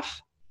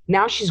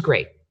 now she's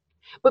great.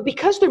 But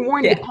because they're more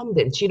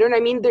independent, you know what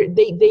I mean?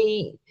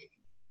 They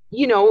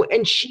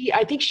and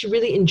I think she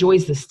really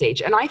enjoys this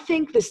stage. And I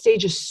think the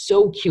stage is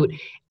so cute.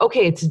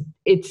 Okay,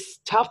 it's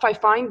tough, I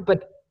find,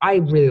 but I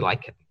really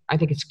like it. I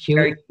think it's cute.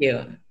 Very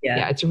cute.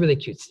 Yeah, it's a really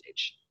cute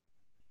stage.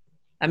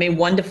 I mean,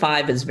 1 to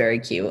 5 is very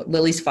cute.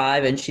 Lily's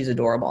 5 and she's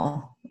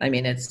adorable. I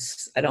mean,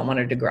 I don't want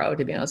her to grow,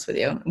 to be honest with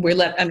you.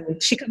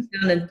 She comes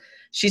down and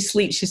she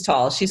sleeps. She's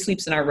tall. She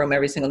sleeps in our room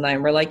every single night.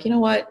 And we're like, you know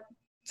what?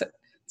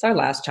 It's It's our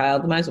last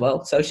child. Might as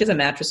well. So she has a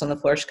mattress on the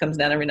floor. She comes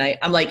down every night.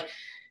 I'm like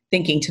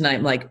thinking tonight,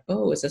 I'm like,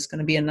 oh, is this going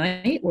to be a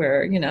night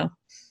where,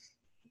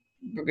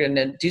 we're going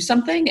to do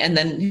something? And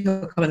then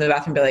he'll come in the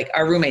bathroom and be like,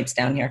 our roommate's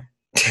down here.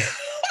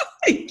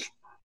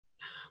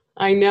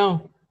 I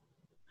know.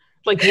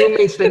 Like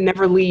roommates that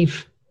never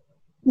leave.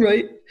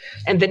 Right.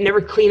 And that never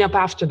clean up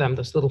after them,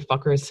 those little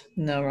fuckers.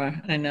 No,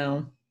 I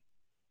know.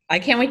 I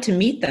can't wait to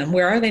meet them.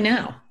 Where are they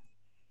now?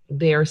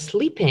 They're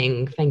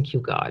sleeping, thank you,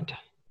 God.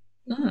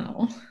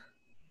 Oh.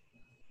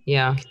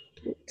 Yeah.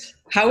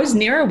 How is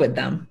Nira with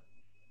them?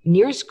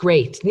 Nira's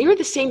great. Nira,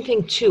 the same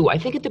thing too. I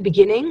think at the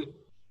beginning,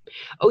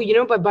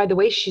 but by the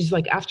way, she's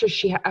like,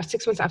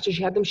 6 months after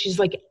she had them, she's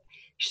like,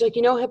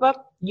 Hibba,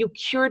 you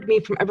cured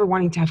me from ever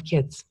wanting to have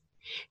kids.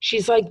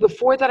 She's like,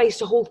 before that, I used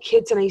to hold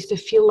kids and I used to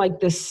feel like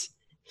this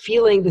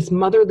feeling, this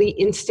motherly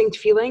instinct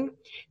feeling.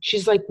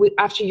 She's like,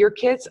 after your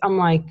kids, I'm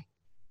like,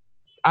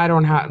 I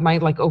don't have, my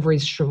like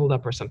ovaries shriveled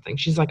up or something.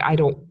 She's like, I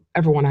don't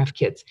ever want to have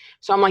kids.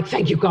 So I'm like,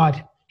 thank you,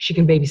 God. She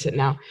can babysit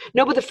now.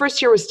 No, but the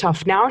first year was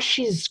tough. Now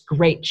she's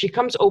great. She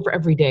comes over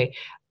every day.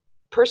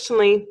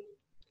 Personally,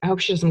 I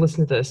hope she doesn't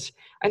listen to this.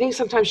 I think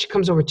sometimes she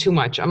comes over too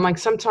much. I'm like,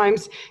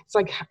 sometimes it's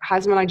like,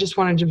 Hazman, I just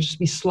wanted to just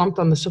be slumped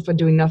on the sofa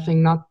doing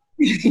nothing, not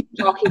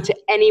talking to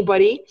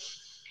anybody.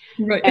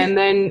 Right. And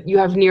then you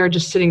have Nira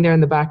just sitting there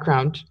in the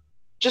background,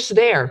 just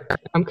there.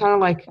 I'm kind of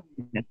like,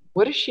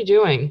 what is she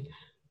doing?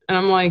 And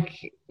I'm like,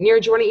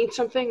 Nira, do you want to eat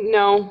something?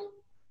 No.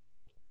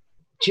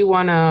 Do you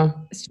want to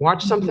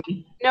watch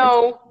something?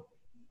 No.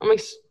 I'm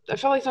like, I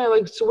felt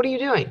like, so what are you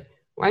doing?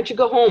 Why don't you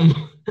go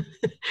home?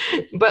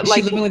 But is like,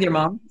 she living with your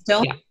mom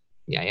still?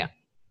 Yeah.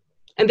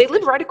 And they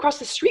live right across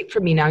the street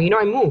from me now.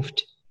 I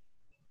moved.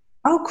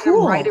 Oh,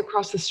 cool. Right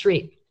across the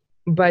street.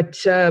 But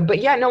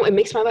yeah, no, it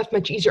makes my life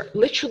much easier.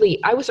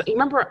 Literally, I was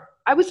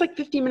like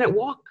 15-minute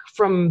walk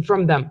from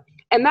them.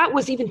 And that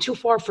was even too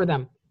far for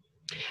them.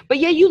 But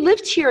yeah, you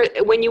lived here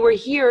when you were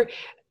here.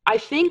 I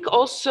think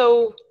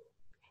also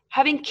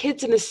having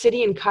kids in the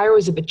city in Cairo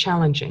is a bit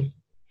challenging.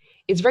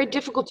 It's very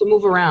difficult to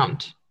move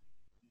around.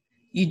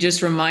 You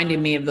just reminded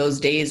me of those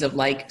days of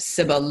like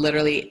Siba,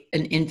 literally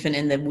an infant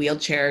in the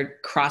wheelchair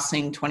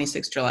crossing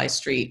 26 July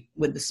Street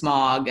with the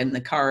smog and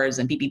the cars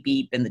and beep, beep,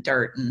 beep and the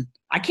dirt. And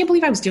I can't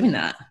believe I was doing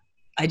that.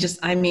 Can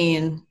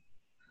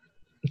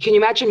you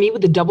imagine me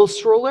with the double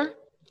stroller?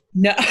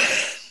 No.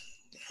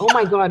 Oh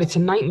my God, it's a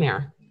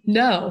nightmare.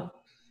 No.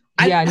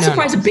 I'm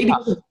surprised a baby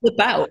doesn't flip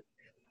out.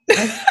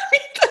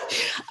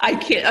 I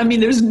can't.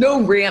 There's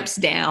no ramps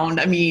down.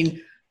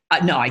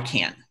 No, I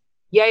can't.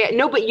 Yeah.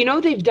 No, but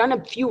they've done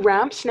a few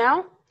ramps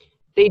now.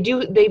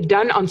 They've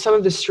done on some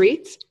of the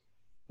streets,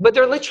 but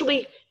they're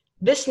literally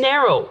this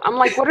narrow. I'm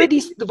like, what are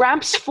these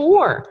ramps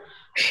for?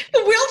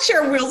 The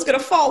wheelchair wheel's going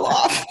to fall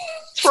off.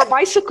 It's for a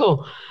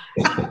bicycle.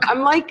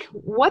 I'm like,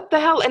 what the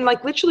hell? And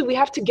like, literally we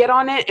have to get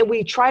on it and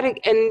we try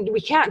to, and we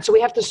can't. So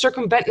we have to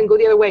circumvent and go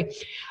the other way.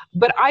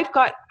 But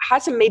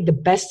hasn't made the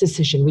best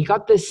decision. We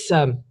got this,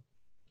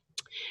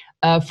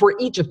 for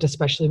Egypt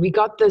especially, we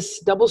got this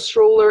double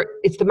stroller.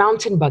 It's the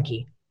mountain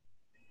buggy.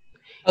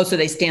 Oh, so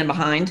they stand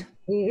behind?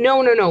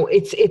 No.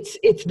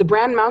 It's the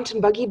brand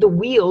mountain buggy. The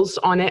wheels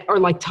on it are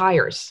like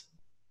tires.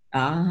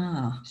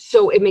 Ah.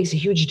 So it makes a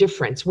huge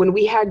difference. When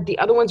we had the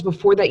other ones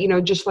before that,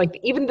 just like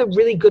even the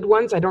really good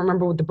ones, I don't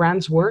remember what the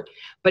brands were,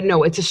 but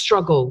no, it's a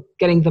struggle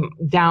getting them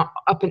down,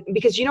 up, and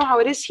because you know how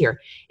it is here.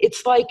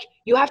 It's like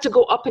you have to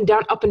go up and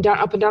down, up and down,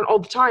 up and down all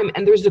the time.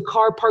 And there's the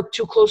car parked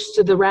too close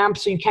to the ramp,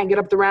 so you can't get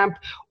up the ramp,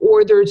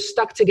 or they're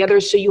stuck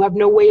together, so you have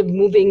no way of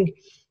moving,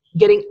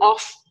 getting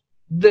off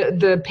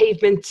the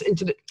pavement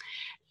into the.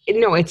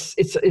 No, it's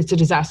a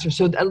disaster.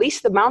 So at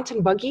least the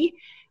mountain buggy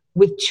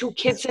with 2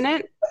 kids in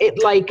it,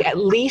 at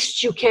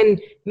least you can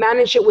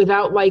manage it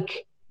without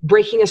like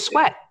breaking a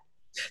sweat.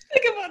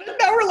 Think about it.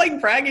 Now we're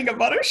like bragging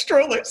about our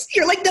strollers.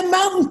 You're like the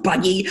mountain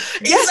buggy.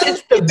 Yes,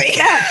 it's the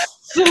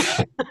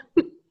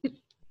best.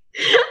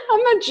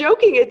 I'm not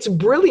joking. It's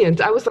brilliant.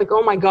 I was like,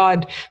 oh my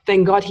God,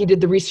 thank God he did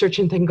the research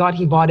and thank God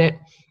he bought it.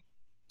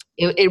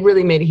 It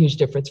really made a huge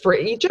difference. For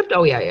Egypt,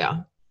 oh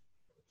yeah.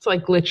 It's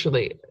like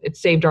literally, it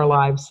saved our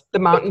lives. The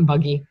mountain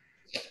buggy.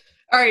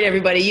 All right,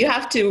 everybody, you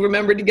have to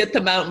remember to get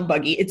the mountain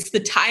buggy. It's the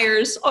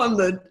tires on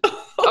the...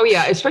 Oh,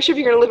 yeah, especially if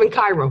you're going to live in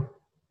Cairo.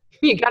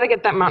 You got to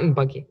get that mountain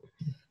buggy.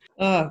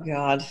 Oh,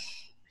 God.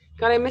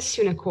 God, I miss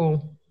you,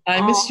 Nicole.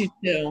 I miss you,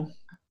 too.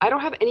 I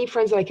don't have any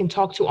friends that I can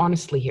talk to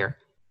honestly here.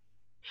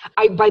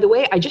 By the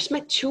way, I just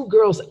met 2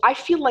 girls. I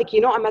feel like,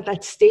 I'm at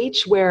that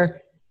stage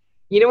where,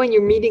 when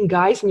you're meeting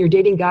guys and you're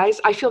dating guys,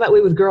 I feel that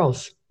way with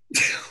girls.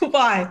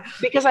 Why?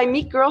 Because I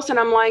meet girls and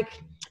I'm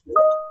like...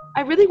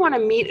 I really want to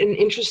meet an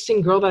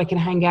interesting girl that I can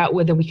hang out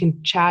with and we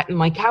can chat and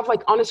like have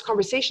like honest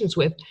conversations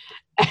with.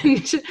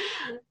 And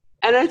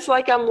it's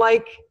like, I'm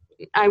like,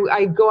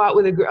 I go out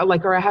with a girl,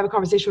 like, or I have a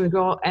conversation with a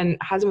girl and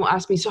Hazem will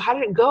ask me, so how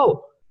did it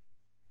go?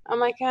 I'm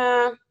like,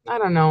 I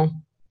don't know.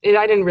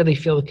 I didn't really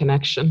feel the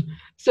connection.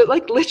 So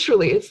like,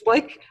 literally, it's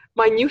like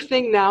my new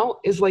thing now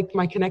is like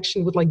my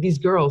connection with like these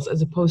girls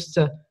as opposed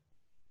to,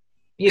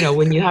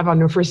 when you have on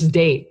your first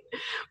date.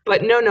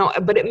 But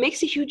but it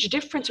makes a huge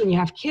difference when you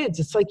have kids.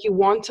 It's like you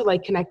want to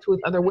like connect with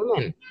other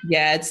women.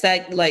 Yeah, it's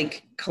that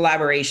like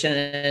collaboration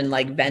and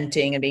like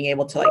venting and being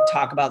able to like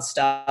talk about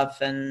stuff.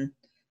 And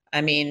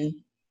I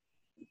mean,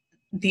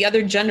 the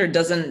other gender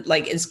doesn't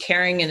like as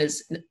caring and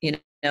as,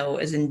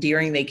 as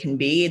endearing they can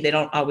be. They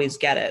don't always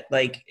get it.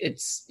 Like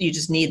you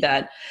just need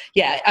that.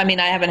 Yeah. I mean,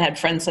 I haven't had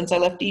friends since I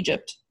left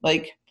Egypt,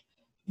 like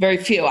very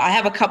few. I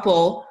have a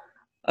couple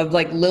of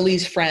like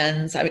Lily's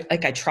friends. I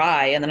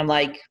try, and then I'm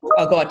like,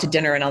 I'll go out to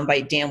dinner and I'll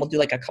invite Dan. We'll do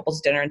like a couple's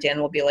dinner, and Dan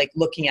will be like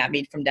looking at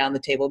me from down the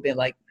table, being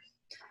like,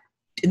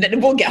 and then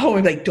we'll get home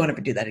and be like, don't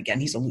ever do that again.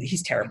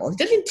 He's terrible. He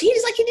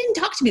didn't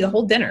talk to me the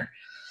whole dinner.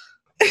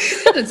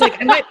 It's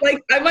like, I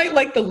might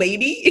like the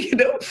lady,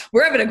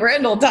 we're having a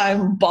grand old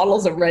time,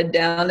 bottles of red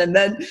down. And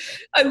then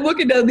I'm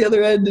looking down the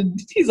other end and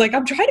he's like,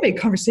 I'm trying to make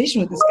conversation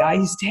with this guy.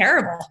 He's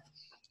terrible.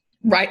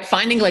 Right.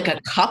 Finding like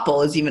a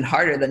couple is even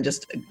harder than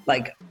just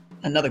like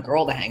another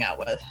girl to hang out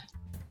with.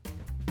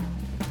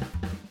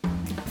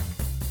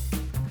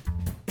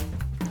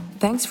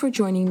 Thanks for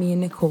joining me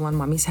and Nicole on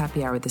Mommy's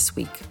Happy Hour this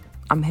week.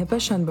 I'm Hiba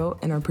Shanbo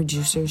and our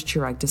producer is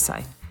Chirag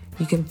Desai.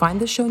 You can find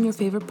the show in your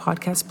favorite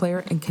podcast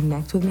player and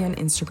connect with me on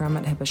Instagram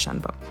at Hiba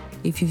Shanbo.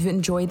 If you've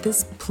enjoyed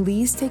this,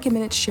 please take a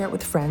minute to share it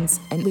with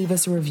friends and leave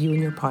us a review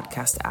in your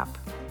podcast app.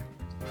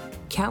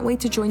 Can't wait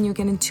to join you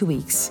again in 2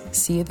 weeks.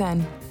 See you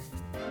then.